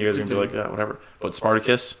say it, and you guys are gonna be like, yeah, whatever. But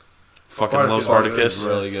Spartacus, fucking love Spartacus. It's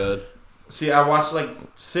really good. See, I watched like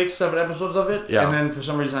 6-7 episodes of it, Yeah. and then for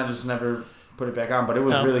some reason I just never put it back on. But it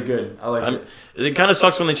was No. really good. I liked it. It kind of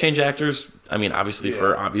sucks when they change actors. I mean, obviously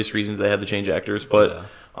for obvious reasons they had to change actors, but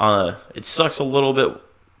it sucks a little bit.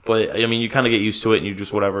 But I mean, you kind of get used to it, and you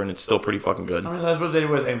just whatever, and it's still pretty fucking good. I mean, that's what they did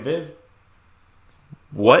with Aunt Viv.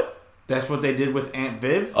 What? That's what they did with Aunt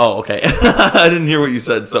Viv. Oh, okay. I didn't hear what you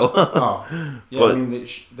said. So Oh, yeah. But- I mean,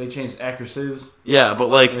 they changed actresses. yeah, but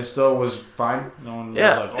like, It still was fine. No one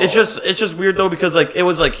yeah, was like, it's just weird though because like it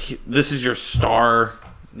was like this is your star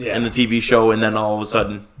in the TV show, and then all of a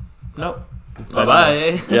sudden, nope. Bye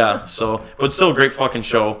bye. Yeah. So, but still a great fucking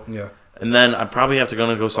show. Yeah. And then I'd probably have to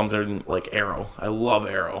go something like Arrow. I love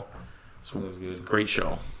Arrow. It's a That was good. great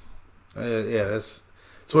show. Yeah, it's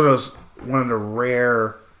one of the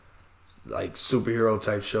rare like superhero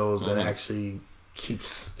type shows that actually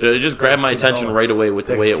keeps. It just grabbed my Keep attention going. right away with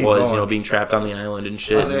the They way it keep was, going. being trapped on the island and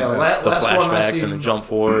shit. Yeah, and last the one I flashbacks seen- and the jump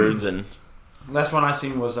forwards and Last one I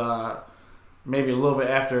seen was maybe a little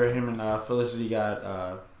bit after him and Felicity got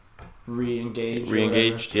re-engaged. or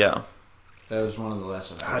re-engaged. Yeah. whatever. That was one of the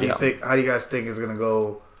last ones. How do you think? How do you guys think it's gonna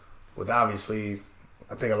go? With obviously,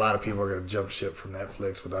 I think a lot of people are gonna jump ship from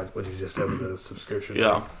Netflix with what you just said with the subscription.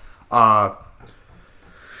 Yeah. thing.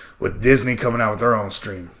 With Disney coming out with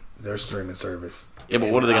their streaming service. Yeah,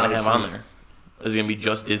 but what are they going to have on Obviously- there? Is it going to be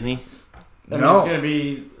just Disney? I mean, No. it's gonna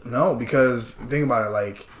be No, because think about it,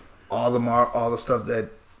 like all the stuff that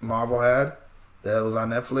Marvel had that was on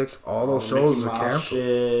Netflix, all those shows Mickey are Mouse canceled.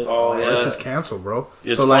 shit. Oh, It's just canceled, bro.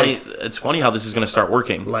 It's so funny. like, It's funny how this is going to start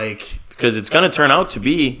working like because it's going to turn out to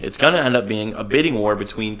be. It's going to end up being a bidding war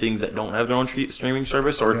between things that don't have their own streaming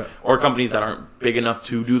service, or Yeah. or companies that aren't big enough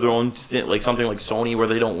to do their own. Like something like Sony, where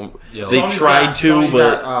they don't. Yeah. They Sony's tried to, Sony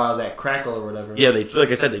but got, that Crackle or whatever. yeah, they like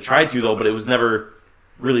I said, they tried to though, but it was never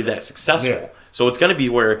really that successful. Yeah. So it's going to be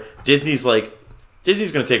where Disney's going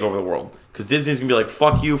to take over the world. Because Disney's going to be like,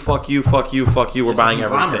 fuck you, fuck you, fuck you, fuck you, we're It's a buying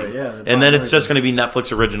conglomerate, everything. yeah, they're And buying then it's just everything. going to be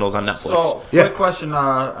Netflix originals on Netflix. So, Yeah. quick question.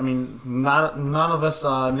 I mean, none of us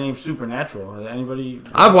named Supernatural. Anybody?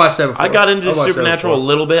 I've watched that before. I got into I've watched that Supernatural a before.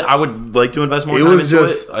 little bit. I would like to invest more It time was into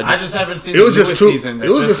just- it. I just haven't seen. It was the just newest too. season that It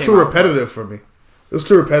was just came too out. repetitive for me. It was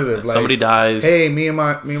too repetitive. Like Somebody dies. Hey, me and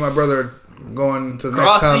my brother are going to the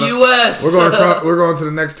Across next the town. U.S. We're going to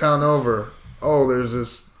the next town over. Oh, there's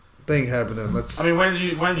this thing happening. Let's. I mean, when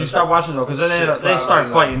did you start watching though? Because Shit, they start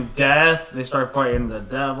probably, fighting death. They start fighting the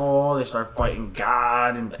devil. They start fighting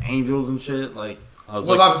God and the angels and shit. Like I was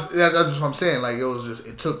well, like, that's what I'm saying. Like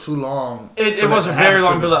it took too long. it for was that a to very happen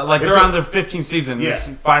long to me. build up. Like It's they're a- on their 15th season. Yeah.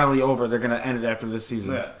 It's finally over. They're gonna end it after this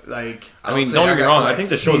season. Yeah, like I mean, would say don't get me got wrong. to, I like, think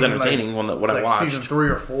the show's season, entertaining. What I like watched. season 3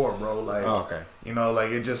 or 4, bro. Like, Oh, okay. you know,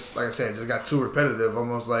 like it just like I said, it just got too repetitive.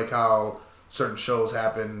 Almost like how certain shows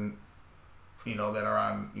happen, you know, that are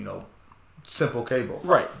on simple cable.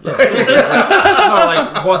 Right. Yeah. No,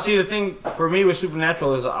 like, well, see, the thing for me with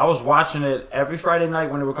Supernatural is I was watching it every Friday night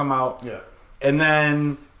when it would come out, Yeah. and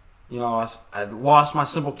then, I lost my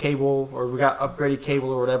simple cable, or we got upgraded cable,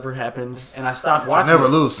 or whatever happened, and I stopped You watching. never it.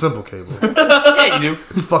 lose simple cable. Yeah, you do.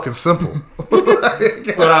 It's fucking simple.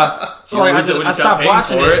 But so You like, lose it when I you stop stopped paying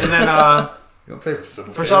watching for it, it. and then You don't pay for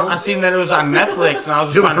simple for cable. some I seen that it was on Netflix, and I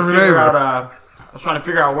was Steal it trying to from your figure neighbor. out. I was trying to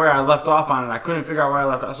figure out where I left off on it. I couldn't figure out where I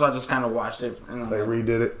left off, so I just kind of watched it. And They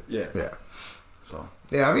redid it. yeah. Yeah. So.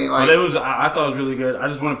 Yeah, I mean, But like, it was. I thought it was really good. I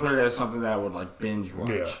just want to put it as something that I would like binge watch.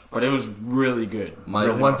 Yeah. But it was really good.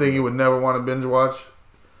 the one thing you would never want to binge watch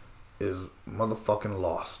is motherfucking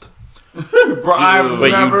Lost. Bro, I Wait,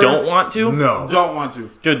 you never- don't want to? No. don't want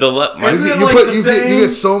to. Dude, Isn't it You like the you same? get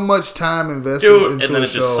so much time invested dude, into and then the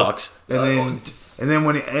it just show, sucks. and and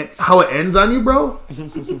then how it ends on you, bro.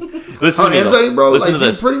 Listen How to it me, ends on you, bro. Listen Like to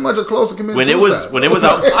this. you pretty much are close to committing When suicide. it was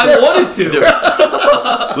out. I wanted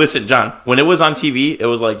to. Listen, John. When it was on TV, it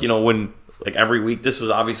was like when like every week. This is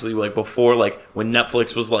obviously like before like when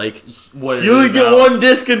Netflix was like What it you only is get now. one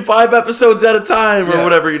disc and 5 episodes at a time or Yeah.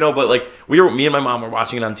 whatever, But like me and my mom were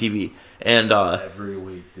watching it on TV, and Every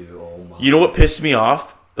week, dude. Oh my. you know what pissed me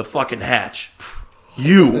off? The fucking hatch.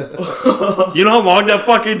 You. You know how long that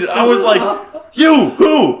fucking... I was like, you.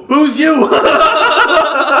 Who? Who's you?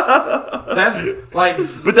 That's like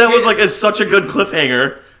But that was like such a good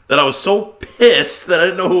cliffhanger that I was so pissed that I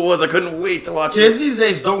didn't know who it was. I couldn't wait to watch kids it. these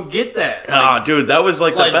days don't get that. Ah, dude, that was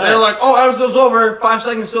like the Like best. they're like, oh, episode's over. 5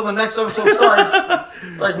 seconds till the next episode starts. Like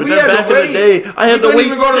But we then had back to wait. in the day, I had We to couldn't wait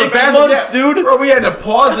even go to the 6 bathroom. months, Yeah. dude. Bro, we had to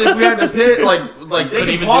pause it. We had to pit like they Couldn't can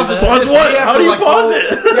even pause do it. that. Pause We what? have How to, do you like, pause go- it?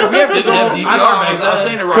 Yeah, we have to Didn't go. have I DVR know, back I was then.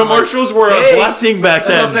 saying it wrong. Commercials were a Hey. blessing back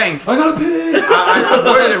That's what I'm then. saying. I gotta pee. I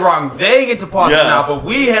worded it wrong. They get to pause Yeah. it now, but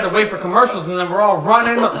we had to wait for commercials, and then we're all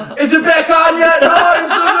running. Is it back on yet? No, it's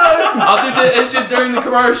not. I'll do the issues during the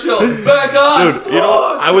commercial. It's back on. Dude,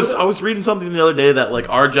 I was reading something the other day that like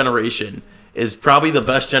our generation is probably the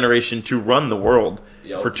best generation to run the world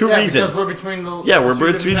Yep. for two Yeah, reasons. because we're between the We're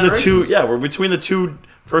two between different the two. generations. Yeah, we're between the two.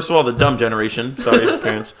 First of all, the dumb generation. Sorry,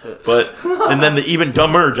 parents. But and then the even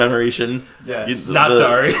dumber generation. Yes. Not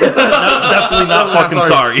sorry. Definitely not fucking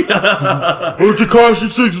sorry. Tekashi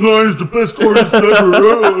 6ix9ine is the best artist ever.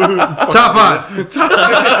 Top 5.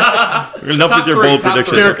 Enough Top with your three, bold top predictions,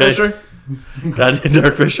 three. Derek okay? Fisher. God,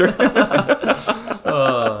 Derek Fisher.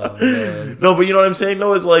 Oh, man. No, but you know what I'm saying?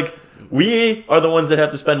 though is like we are the ones that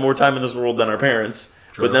have to spend more time in this world than our parents.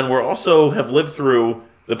 True. But then we're also have lived through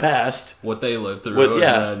the past. What they lived through. But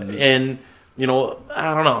yeah, and then- and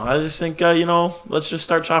I don't know. I just think let's just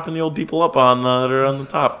start chopping the old people up on that are on the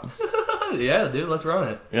top. yeah, dude, let's run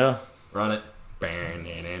it. Yeah. Run it.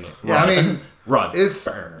 Yeah, I mean, Run. it's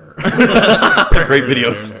Great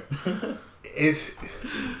videos. it's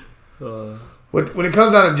when it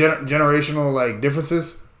comes down to generational like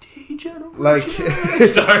differences, like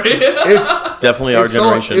Sorry. it's Definitely our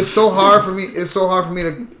generation. it's so hard for me. It's so hard for me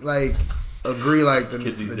to like agree like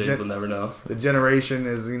Kids these the, days will never know. the generation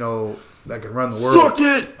is that can run the world.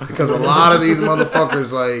 it. Because a lot of these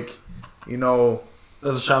motherfuckers like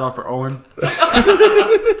That's a shout out for Owen.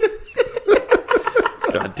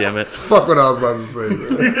 God damn it. fuck what I was about to say.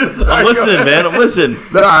 Bro. I'm listening, man. I'm listening.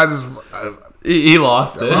 Nah, I He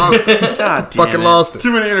lost it. lost it. God damn Fucking it. lost it.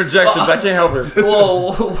 Too many interjections. I can't help it.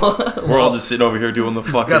 Whoa. We're all just sitting over here doing the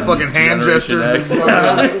fucking Got fucking hand Generation gestures. X.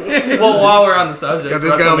 And fucking Well, while we're on the subject, Got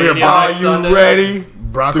this guy over here, WrestleMania Are next You Sunday. ready?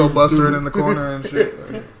 Bronco Buster in the corner and shit.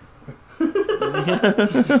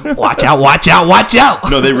 Watch out! Watch out! Watch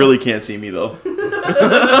out! No, they really can't see me though. Good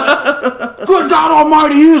God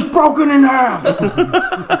Almighty, he is broken in half.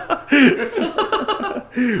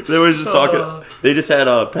 They were just talking. They just had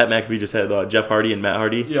Pat McAfee just had Jeff Hardy and Matt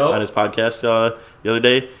Hardy Yep. on his podcast the other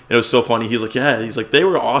day. And it was so funny. He's like, they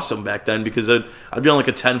were awesome back then because I'd be on like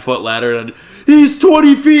a 10-foot ladder and he's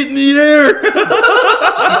 20 feet in the air.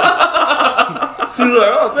 He's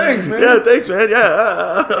like, oh, thanks, man. Yeah, thanks, man.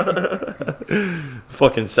 Yeah.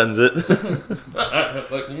 Fucking sends it.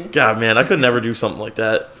 God, man, I could never do something like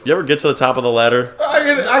that. You ever get to the top of the ladder? I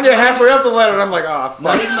get halfway up the ladder and I'm like, oh, fuck.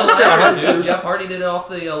 Not even the That's kinda hard, ladder, dude. Jeff Hardy did it off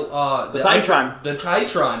the Titron. The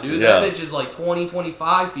Titron, dude. Yeah. That bitch is like 20,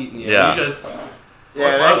 25 feet in the air. Yeah. He just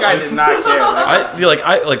Yeah, that guy did not care. I feel like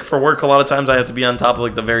I for work a lot of times I have to be on top of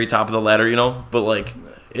like the very top of the ladder, But like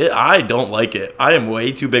I don't like it. I am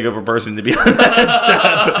way too big of a person to be on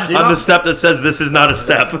that step. On the step that says this is not a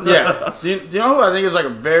step. Yeah. Do you know who I think is like a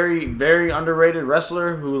very, very underrated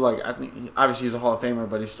wrestler who, like, I think obviously he's a Hall of Famer,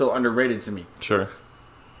 but he's still underrated to me? Sure.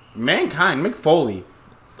 Mankind, Mick Foley.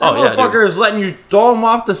 That Oh, yeah, motherfucker is letting you throw him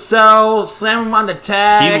off the cell, slam him on the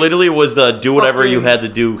tag. He literally was the do whatever you had to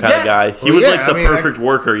do kind of Yeah. guy. He Well, was yeah, like the I mean, perfect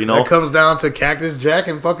worker, That comes down to Cactus Jack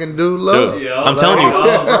and fucking Dude Love. Dude, Yeah, I'm telling you,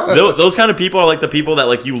 bro. those kind of people are like the people that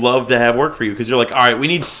like you love to have work for you because you're like, all right, we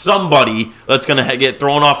need somebody that's gonna get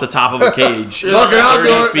thrown off the top of a cage. Fuck it, I'll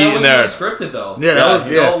do it. feet That in wasn't there. even scripted though. Yeah, that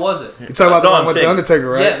was No, it wasn't. You talking about the No, one I'm with saying- the Undertaker,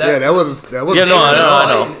 right? Yeah, that- that wasn't. Yeah, no,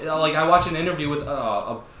 I know. Like I watched an interview with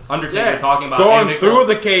Undertaker Yeah, talking about going hey, Mick through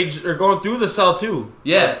Foley. the cage or going through the cell too.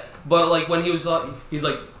 Yeah, but like when he was he's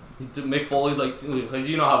like Mick Foley's like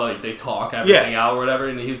you know how like they talk everything out or whatever,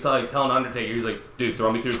 and he's like telling Undertaker, he's like, dude,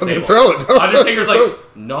 throw me through the Fucking table. throw it. Undertaker's like,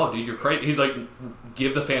 no, dude, you're crazy. He's like,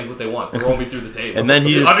 give the fans what they want, throw me through the table. And then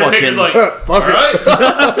he just Undertaker's fucking like, Fuck all it.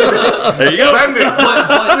 right. there you go.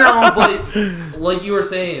 but like you were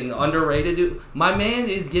saying, underrated, dude. My man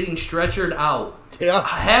is getting stretchered out Yeah.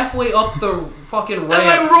 halfway up the fucking ramp. And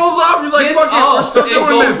then rolls off. He's like, Gets fuck it, we're up still and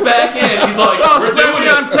doing goes this. back in. He's like, Oh, we're slam doing me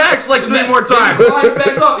it. on tax like 3 more times. He climbs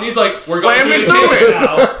back up and he's like, we're Slam going me to through the it.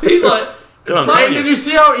 now. He's like, Dude, I'm And telling did you. you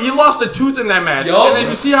see how he lost a tooth in that match? Yup. And then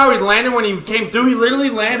you see how he landed when he came through? He literally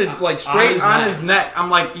landed like straight his on neck. his neck. I'm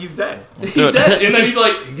like, he's dead. he's dead. And then he's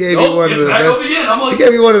like, He gave you one of the back best. up again. I'm He like,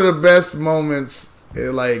 gave me one of the best moments,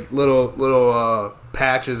 like little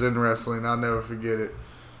patches in wrestling. I'll never forget it.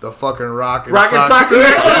 The fucking Rocket Sock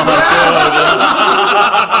connection.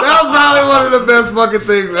 That was probably one of the best fucking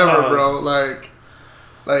things ever, bro. Like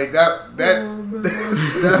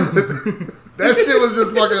that shit was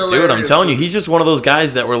just fucking hilarious. Dude, I'm telling you, he's just one of those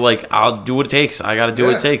guys that were like, I'll do what it takes. I got to do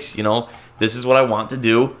what it takes. You know, this is what I want to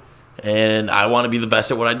do, and I want to be the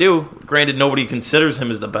best at what I do. Granted, nobody considers him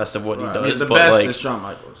as the best at what he does, He's the but best like, is Shawn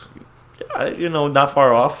Michaels. not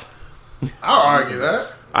far off. I'll argue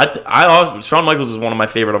that. Shawn Michaels is one of my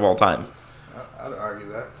favorite of all time. I'd argue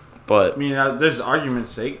that. But I mean, there's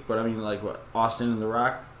argument's sake, but I mean, like what Austin and The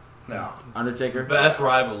Rock, No. Undertaker. best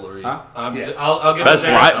rivalry. Huh? Yeah. I'll give best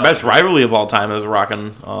him that. best rivalry of all time is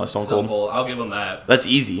rocking Stone Stone Cold. Cold. I'll give him that. That's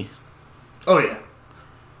easy. Oh yeah.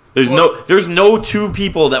 There's no two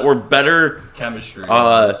people that were better. Chemistry.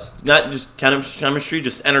 Not just chemistry,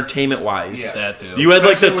 just entertainment wise. Yeah. That too. You had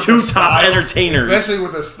like the Especially with two their top styles, entertainers. especially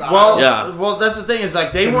with their styles. Well, Yeah. well, that's the thing is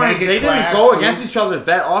like they To weren't, make it they didn't clash, go too. against each other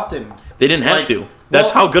that often. They didn't have Like, to.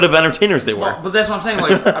 That's well- how good of entertainers they were. Well, but that's what I'm saying.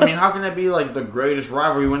 Like, I mean, how can that be like the greatest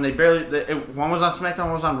rivalry when they barely? One was on SmackDown,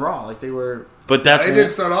 one was on Raw. Like they were. But that's it didn't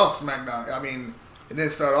start off SmackDown. I mean, it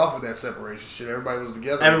didn't start off with that separation shit. Everybody was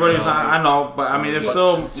together. Everybody was on. I know, but I mean, there's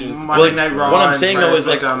still Monday Like, Night Raw. what I'm and saying Friday though is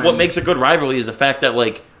like SmackDown what and- makes a good rivalry is the fact that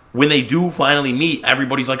like when they do finally meet,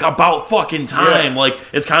 everybody's like about fucking time. Yeah. Like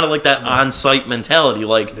it's kind of like that on-site mentality.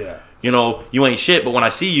 Like you know, you ain't shit, but when I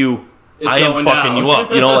see you, I am going fucking down. you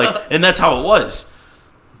up. You know, like, and that's how it was.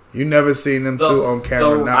 You never seen them two on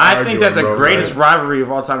camera. the- not I arguing, think that the bro. greatest Like, rivalry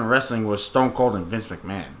of all time in wrestling was Stone Cold and Vince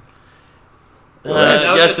McMahon. That was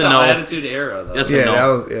yes just and the no. Attitude Era, though. Yes yeah, and no.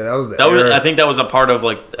 that was the That was. era. I think that was a part of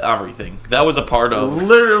like everything. That was a part of.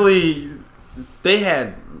 Literally, they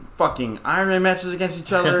had fucking Iron Man matches against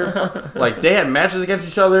each other. Like they had matches against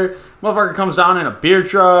each other. Motherfucker comes down in a beer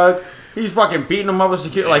truck. He's fucking beating them up with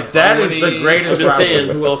security. Like that is the I'm greatest. just rivalry.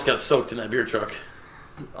 saying, who else got soaked in that beer truck?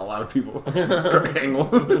 A lot of people. Kurt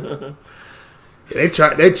Angle. They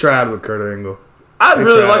tried with Kurt Angle. I They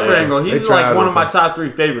really tried, like Kurt yeah. Angle. They He's tried like one with of my him. top 3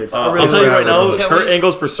 favorites. I really I'll tell you like right now, Can Kurt we-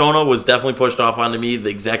 Angle's persona was definitely pushed off onto me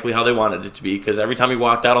exactly how they wanted it to be. Because every time he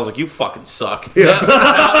walked out, I was like, "You fucking suck. Yeah.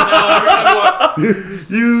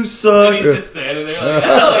 You suck." And he's just standing there like,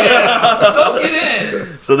 hell yeah, soak it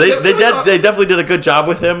in. So they Yeah, definitely did a good job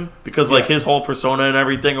with him because like his whole persona and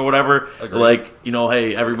everything or whatever. Agreed. Like you know,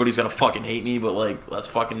 hey, everybody's gonna fucking hate me, but like let's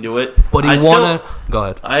fucking do it. But he I wanna still- go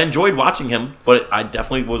ahead. I enjoyed watching him, but I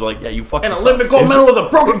definitely was like, yeah, you fucking An suck. Olympic gold medal with a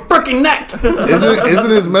broken freaking neck.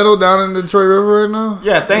 Isn't his medal down in the Detroit River right now?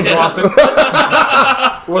 Yeah, thanks, Austin.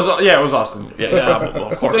 it was Austin. Yeah,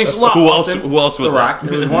 of course. Thanks a lot, Who else? Austin. Who else was The Rock.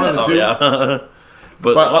 that? It was one of the Oh, two. yeah.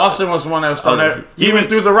 But Austin was the one that was thrown there. He He went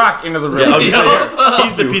through the Rock into the river. Yeah, I was gonna say,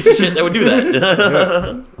 he's the piece of shit that would do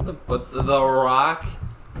that. But The Rock,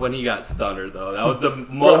 when he got stunnered, though, that was the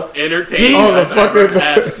most entertaining He's- Oh, the I've ever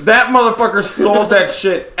had. That motherfucker sold that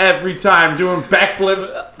shit every time, doing backflips,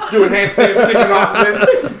 doing handstands, kicking off of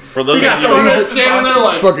it. For those He got of you, stunned standing there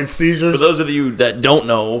like, Fucking for seizures. those of you that don't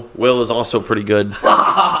know, Will is also pretty good.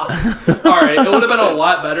 All right, it would have been a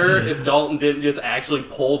lot better if Dalton didn't just actually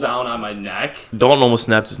pull down on my neck. Dalton almost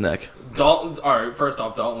snapped his neck. Dalton, all right, first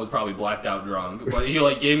off, Dalton was probably blacked out drunk, but he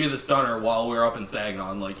like gave me the stunner while we were up in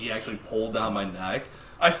Saginaw, and like he actually pulled down my neck.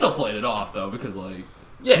 I still played it off though because like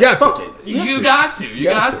yeah, Got to. fuck it. you got to,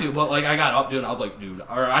 Got to. but like I got up, dude, and I was like, dude,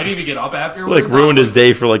 or I didn't even get up after. Like ruined his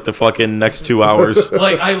day for like the fucking next 2 hours.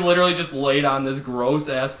 Like I literally just laid on this gross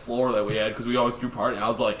ass floor that we had because we always do party. I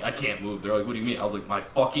was like, I can't move. They're like, what do you mean? I was like, my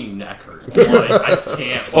fucking neck hurts. Like, I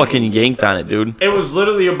can't. Fucking yanked on it, dude. It was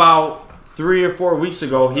literally about 3 or 4 weeks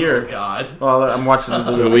ago here. God. Well, I'm watching the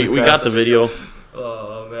video. We got the video.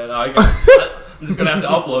 Oh man, I'm just gonna have to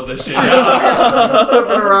upload this shit.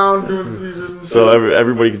 flipping around doing seizures and So stuff.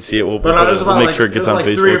 everybody can see it. We'll But it was about make like, sure it gets was on like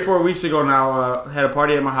Facebook. 3 or 4 weeks ago now. Had a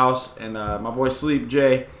party at my house, and my boy Sleep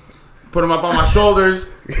Jay put him up on my shoulders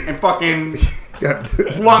and fucking Yeah,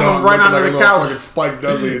 Flung him Dog right looking onto like the a little couch. Fucking Spike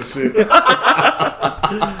Dudley and shit.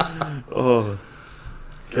 Oh,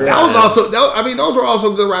 That was also. Those were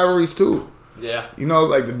also good rivalries too. Yeah. You know,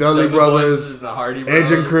 like the Dudley Dudley brothers, Boyz, the Hardy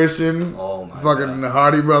brothers. Edge and Christian, Oh my fucking God. the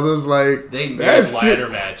Hardy brothers. Like They made that ladder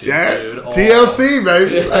matches, dude. Oh. TLC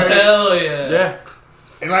baby. Like, Hell yeah. Yeah.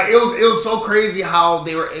 and like it was so crazy how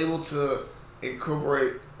they were able to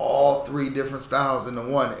incorporate all 3 different styles into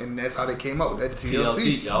one, and that's how they came up with that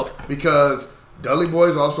TLC. Yup. Because Dudley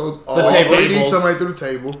Boys also table. need somebody through the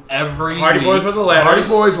table. Every Hardy week. Boys with the ladders. Hardy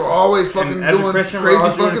Boys were always fucking And as a doing Christian, we're crazy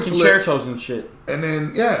always doing fucking flips. concertos and shit. And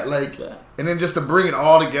then and then just to bring it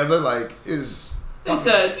all together, like, is They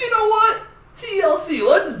said, you know what? TLC,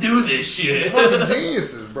 let's do this shit. fucking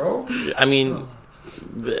geniuses, bro. I mean,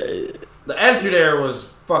 The Attitude Era was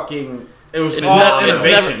fucking. It was it's, all not, it's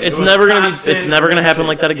innovation. never, It it's was never gonna be, constant it's never gonna happen innovation.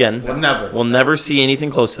 like that again. Well, never. We'll never see anything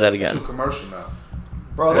close to that again. Too commercial now.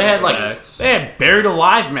 Bro, they had Facts. they had buried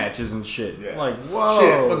alive matches and shit. Yeah. Like, whoa.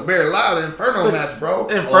 Shit, fucking Barry Loud Inferno match, bro.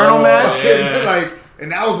 Inferno Oh, match? Fucking, yeah. like,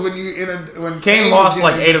 and that was when when Kane was lost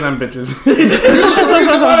like getting- 8 of them bitches. He was the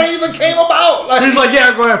reason why they even came about. Like, He's like,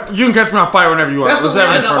 yeah, go ahead. You can catch me on fire whenever you want. That's Let's the have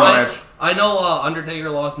an way I Inferno know. match. I know Undertaker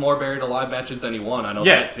lost more buried alive matches than he won. I know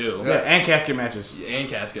Yeah. that too. Yeah, and casket matches. And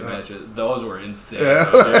casket matches. Those were insane. Yeah.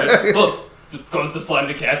 though, dude. Look, goes to slam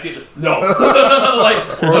the casket. No.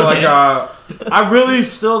 like, Or like, okay. I really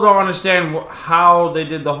still don't understand how they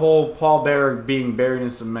did the whole Paul Bearer being buried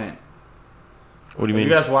in cement. What do you You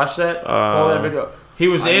mean? guys watched that? Pull that video. He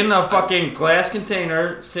was in a fucking glass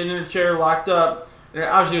container, sitting in a chair, locked up. And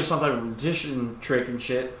obviously, it was some type of magician trick and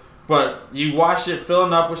shit. But you watched it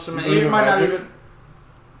filling up with cement. You believe It in might not magic? even.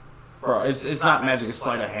 Bro, it's not magic. It's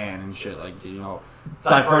sleight of hand and shit. Like, you know,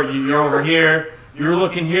 divert you. You're over here. You're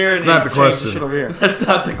looking here. It's and not you the change question. Shit over here. That's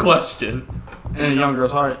not the question. And a young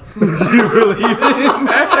girl's heart. You believe in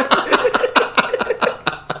that?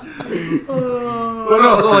 But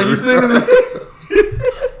no, so like he's sitting in the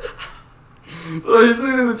so he's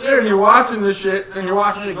sitting in the chair and you're watching this shit and you're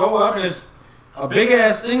watching it go up and it's a big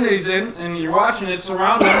ass thing that he's in and you're watching it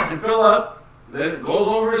surround him and fill up. Then it goes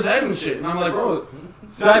over his head and shit. And I'm like, bro,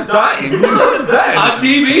 this guy's dying. He's dead. On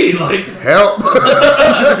TV, like, help.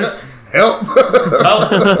 Help.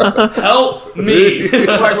 help me.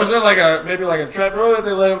 Like, was there like a trap door that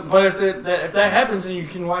they let him? But if that happens, then you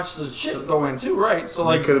can watch the shit go in too, right? So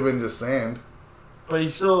Like, like, could have been just sand, but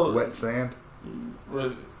he's still. wet sand.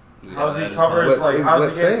 How's he that is covered? Wet- Like, how's wet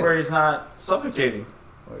he getting sand. where he's not suffocating?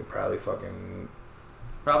 Well, he probably fucking.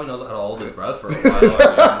 Probably knows how to hold his breath for a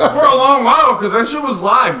while. For a long while, because that shit was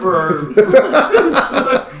live for.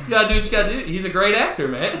 Yeah, dude, you gotta do. He's a great actor,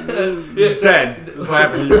 man. He's dead. That's what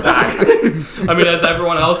happened. He died. I mean, as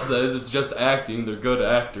everyone else says, it's just acting. They're good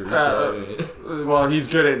actors. So. Well, he's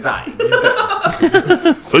good at dying. He's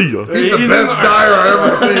dead. See ya. He's the He's best in- dyer I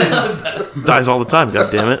ever seen. Dies all the time.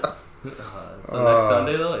 God damn it. So next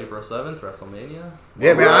Sunday though, April 7th, WrestleMania.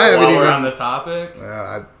 Yeah, man, I haven't While we're on even. the topic,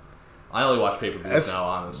 I only watch pay-per-views That's- now,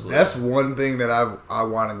 honestly. That's one thing that I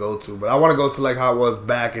want to go to, but I want to go to like how it was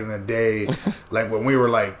back in the day, like when we were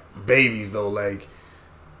like babies though, like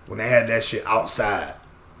when they had that shit outside.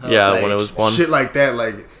 Yeah, Like, when it was fun. shit like that.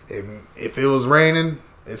 Like if it was raining,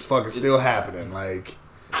 it's fucking still happening. Like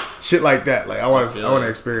shit like that. Like I want feel to it.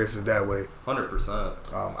 experience it that way. 100%.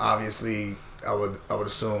 Obviously, I would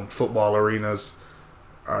assume football arenas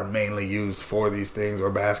are mainly used for these things, or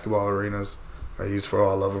basketball arenas are used for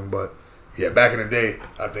all of them. But yeah, back in the day,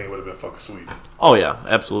 I think it would have been fucking sweet. Oh yeah,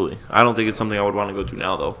 absolutely. I don't think it's something I would want to go to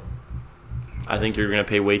now though. I think you're gonna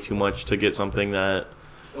pay way too much to get something that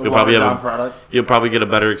you'll probably have product. you'll probably get a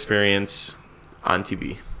better experience on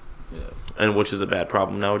TV. Yeah. And which is a bad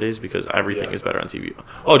problem nowadays because everything Yeah. is better on TV.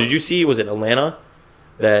 Oh, did you see? Was it Atlanta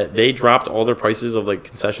that they dropped all their prices of like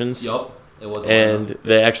concessions Yup. It was. and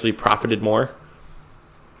they actually profited more?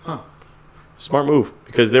 Huh. Smart move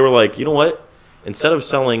because they were like, you know what? Instead of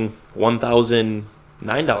selling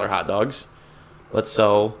 $1,009 hot dogs, let's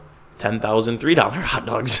sell $10,003 hot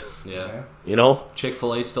dogs. Yeah. You know?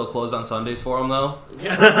 Chick-fil-A still closed on Sundays for them though.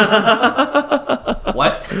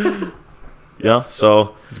 What? Yeah.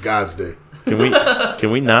 So It's God's day. can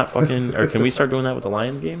we not fucking or can we start doing that with the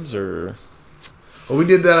Lions games or Well, we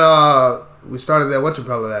did that. We started that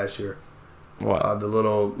last year. what? The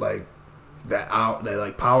little like that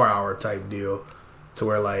like power hour type deal, to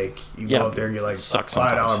where like you Yeah, go up there and get like it sucks $5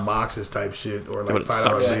 sometimes. boxes type shit, or but like it $5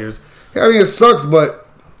 sucks. beers. Yeah, I mean it sucks, but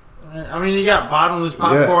I mean, you got bottomless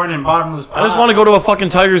popcorn and bottomless. I just want to go to a fucking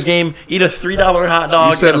Tigers game, eat a $3 hot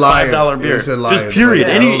dog, You said and a Lions. $5 Yeah, beer. you said Lions. Just period.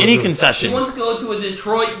 Yeah, any those are- concession. He wants to go to a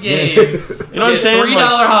Detroit game. You know what I'm saying? $3 Like,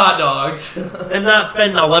 hot dogs. and not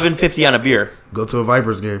spend $11.50 on a beer. go to a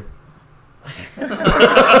Vipers game.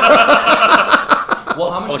 Well,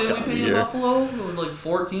 how much Fuck did we out pay in here. Buffalo? It was like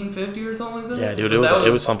 $14.50 or something like that. Yeah, dude, But it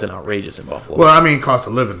was something outrageous in Buffalo. Well, I mean, cost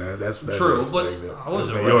of living there. That's True, is, but like, I wasn't that's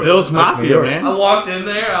ready. New York. Bills That's New Mafia, York. man. I walked in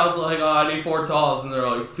there. I was like, "Oh, I need 4 talls," and they're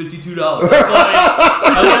like $52. I was like,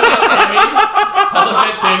 I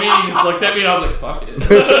looked at Timmy. He just looked at me, and I was like, "Fuck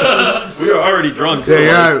it." we were already drunk. So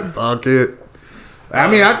Yeah, fuck it. I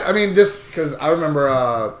mean, just because I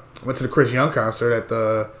remember went to the Chris Young concert at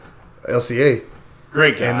the LCA,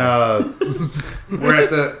 Great guy. and we're at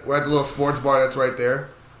the little sports bar that's right there,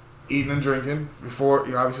 eating and drinking before,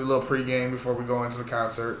 obviously a little pregame before we go into the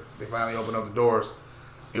concert. They finally opened up the doors.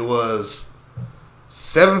 It was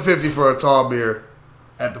 $7.50 for a tall beer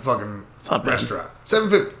at the fucking not bad. restaurant.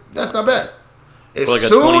 $7.50. That's not bad. As For like a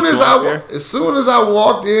soon 22 ounce beer? as soon as I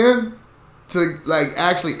walked in to like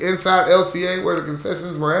actually inside LCA where the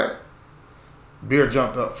concessions were at, beer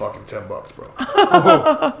jumped up fucking $10,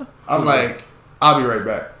 bro. I'm like, I'll be right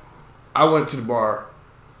back. I went to the bar,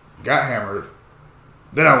 got hammered,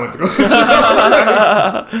 then I went to go.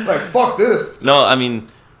 Like fuck this. No, I mean,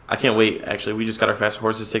 I can't wait. Actually, we just got our Faster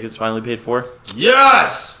Horses tickets finally paid for.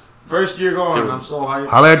 Yes! First year going. Dude. I'm so hyped.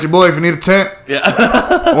 Holla at your boy if you need a tent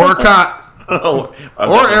Yeah. or a cot Oh, I'm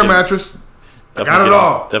or definitely air getting- mattress. I definitely got it getting-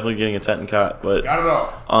 all. Definitely getting a tent and cot, but Got it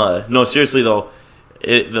all. no, seriously though,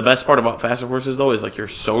 the best part about Faster Horses though is like you're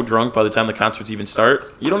so drunk by the time the concerts even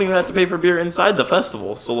start, you don't even have to pay for beer inside the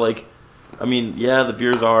festival. So like, I mean, yeah, the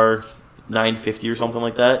beers are $9.50 or something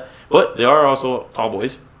like that, but they are also tall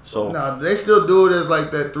boys. So No, they still do it as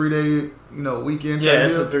like that 3-day, weekend. Yeah, type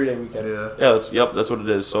it's deal. a 3-day weekend. Yeah. yeah, that's what it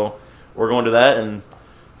is. So we're going to that, and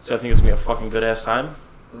so I think it's gonna be a fucking good ass time.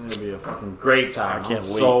 It's gonna be a fucking great time. I can't I'm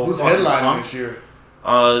wait. So Who's fucking headlining pumped. this year?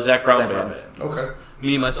 Zach Brown Zach band. Brown. Okay.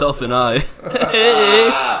 Me, myself, and I.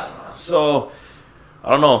 So, I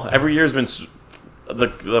don't know. Every year's been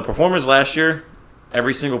the performers last year.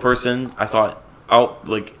 Every single person I thought out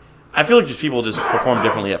like I feel like just people just perform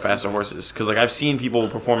differently at Faster Horses because like I've seen people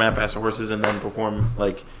perform at Faster Horses and then perform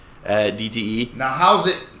like at DTE. Now,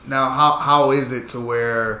 how is it to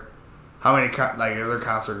where? How many is there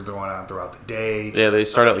concerts going on throughout the day? Yeah, they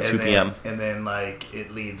start at like and 2 then, p.m. and then like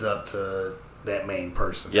it leads up to that main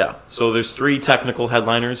person. Yeah, so there's 3 technical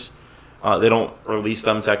headliners. They don't release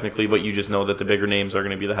them technically, but you just know that the bigger names are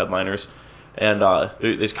going to be the headliners. And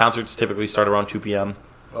these concerts typically start around 2 p.m.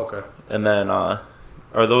 Okay. And then, are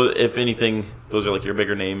those, if anything, those are like your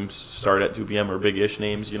bigger names start at 2 p.m. or big-ish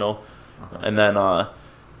names, And then,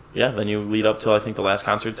 then you lead up till I think the last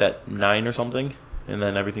concert's at 9 or something, and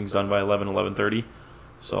then everything's done by 11:30.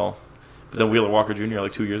 So, but then Wheeler Walker Jr.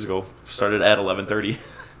 like 2 years ago started at 11:30.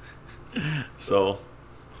 So,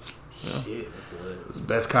 Shit. It's the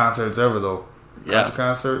best concerts ever though. Yeah. Country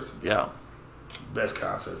concerts, yeah, best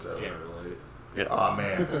concerts ever. Can't relate. yeah. Oh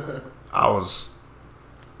man, I was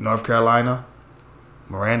North Carolina.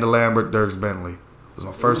 Miranda Lambert, Dierks Bentley. It was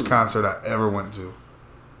my first concert I ever went to.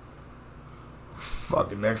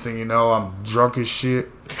 Fucking next thing you know, I'm drunk as shit.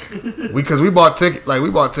 Because we bought tickets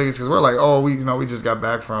because we're like, oh, we just got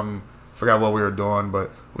back from, forgot what we were doing, but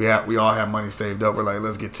we all had money saved up. We're like,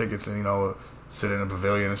 let's get tickets and sit in a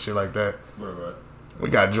pavilion and shit like that. Right. We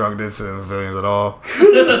got drunk, didn't sit in the pavilions at all.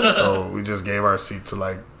 So we just gave our seat to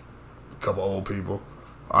like a couple old people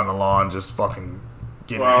on the lawn, just fucking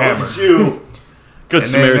getting hammered. You. Good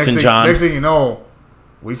And then Samaritan John. Next thing you know,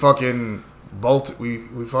 we fucking bolted. We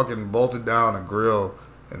fucking bolted down a grill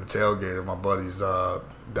in the tailgate of my buddy's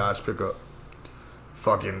Dodge pickup.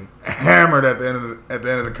 Fucking hammered at the end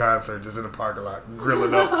of the concert, just in the parking lot,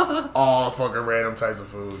 grilling up all fucking random types of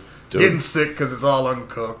food. Dude. Getting sick because it's all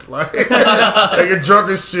uncooked. Like you're drunk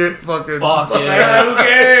as shit. Fucking. Fuck yeah. Who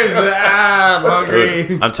cares? I'm hungry.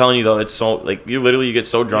 Dude, I'm telling you though, it's so like you get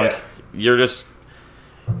so drunk, Yeah.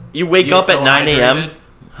 you wake You up get at so 9 a.m. hydrated.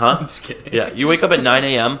 Huh? Just kidding. Yeah, you wake up at 9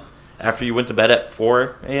 a.m. after you went to bed at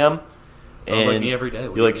 4 a.m. Sounds like me every day.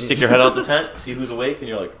 What You do like mean? stick your head out the tent, see who's awake, and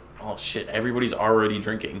you're like, oh shit, everybody's already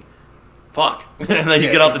drinking. Fuck. And then you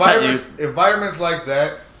get out the tent. Environments like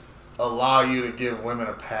that allow you to give women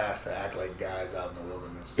a pass to act like guys out in the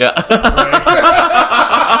wilderness. Yeah.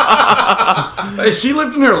 Is she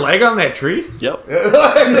lifting her leg on that tree? Yep.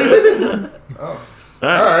 Oh. All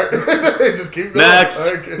All right. right, just keep going. Next.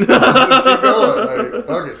 Like, just keep going. Like,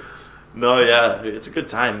 fuck it. No, yeah, it's a good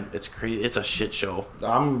time. It's crazy. It's a shit show.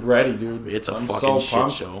 I'm ready, dude. It's a I'm fucking so shit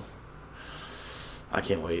pumped. show. I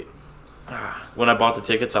can't wait. When I bought the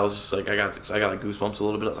tickets, I was just like, I got like goosebumps a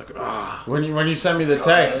little bit. I was like, When you sent me the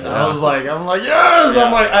text, Yeah. I'm like, yes. Yeah.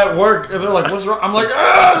 I'm like at work, and they're like, what's wrong? I'm like,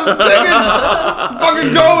 the tickets,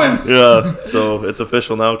 fucking going. yeah. So it's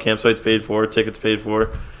official now. Campsite's paid for. Tickets paid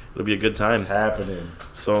for. It'll be a good time. Happening.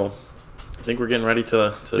 So I think we're getting ready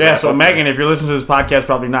to Yeah. So wrap up. Megan, if you're listening to this podcast,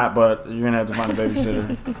 probably not, but you're gonna have to find a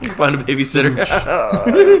babysitter. Find a babysitter.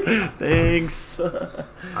 Thanks.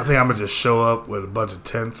 I think I'm gonna just show up with a bunch of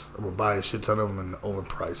tents. I'm gonna buy a shit ton of them and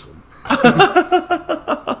overprice them.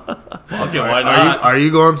 Fuck it, why not? Are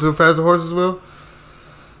you going to Faster Horses, Will?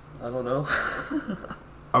 I don't know.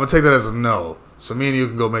 I'm gonna take that as a no. So me and you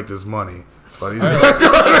can go make this money. But he's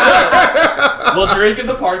We'll drink in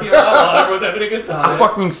the parking lot while everyone's having a good I time.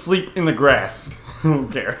 fucking sleep in the grass. I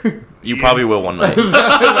don't care. You probably will one night.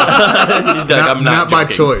 I'm not my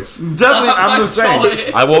joking. choice. Definitely, I'm just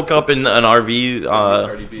saying. I woke up in an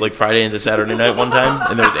RV like Friday into Saturday night one time,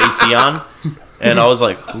 and there was AC on, and I was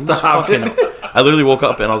like, "Who's fucking?" I literally woke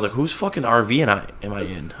up and I was like, "Whose fucking RV am I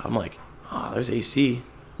in?" I'm like, "Oh, there's AC."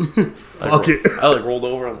 Fuck it. I like rolled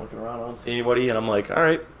over. I'm looking around. I don't see anybody, and I'm like, "All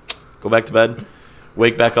right, go back to bed."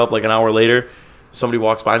 Wake back up like an hour later. Somebody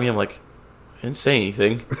walks by me. I'm like, I didn't say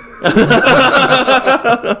anything.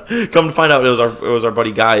 Come to find out, it was our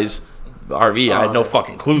buddy Guy's RV. I had no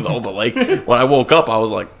fucking clue though. But like when I woke up, I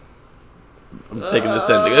was like, I'm taking this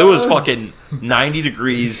in. It was fucking 90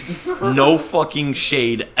 degrees, no fucking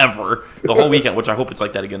shade ever the whole weekend. Which I hope it's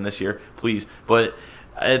like that again this year, please. But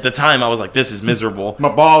at the time, I was like, this is miserable. My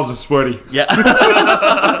balls are sweaty. Yeah.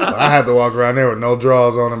 I had to walk around there with no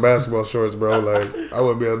drawers on and basketball shorts, bro. Like I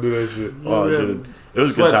wouldn't be able to do that shit. Oh, dude. It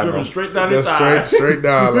was a good Sweat time, dripping bro. straight down your Just thigh. straight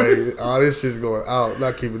down. Like, oh, this shit's going out.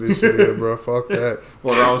 Not keeping this shit in, bro. Fuck that.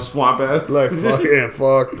 Well, I was swamp ass. Like,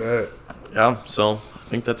 fuck that. Yeah, so I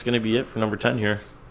think that's going to be it for number 10 here.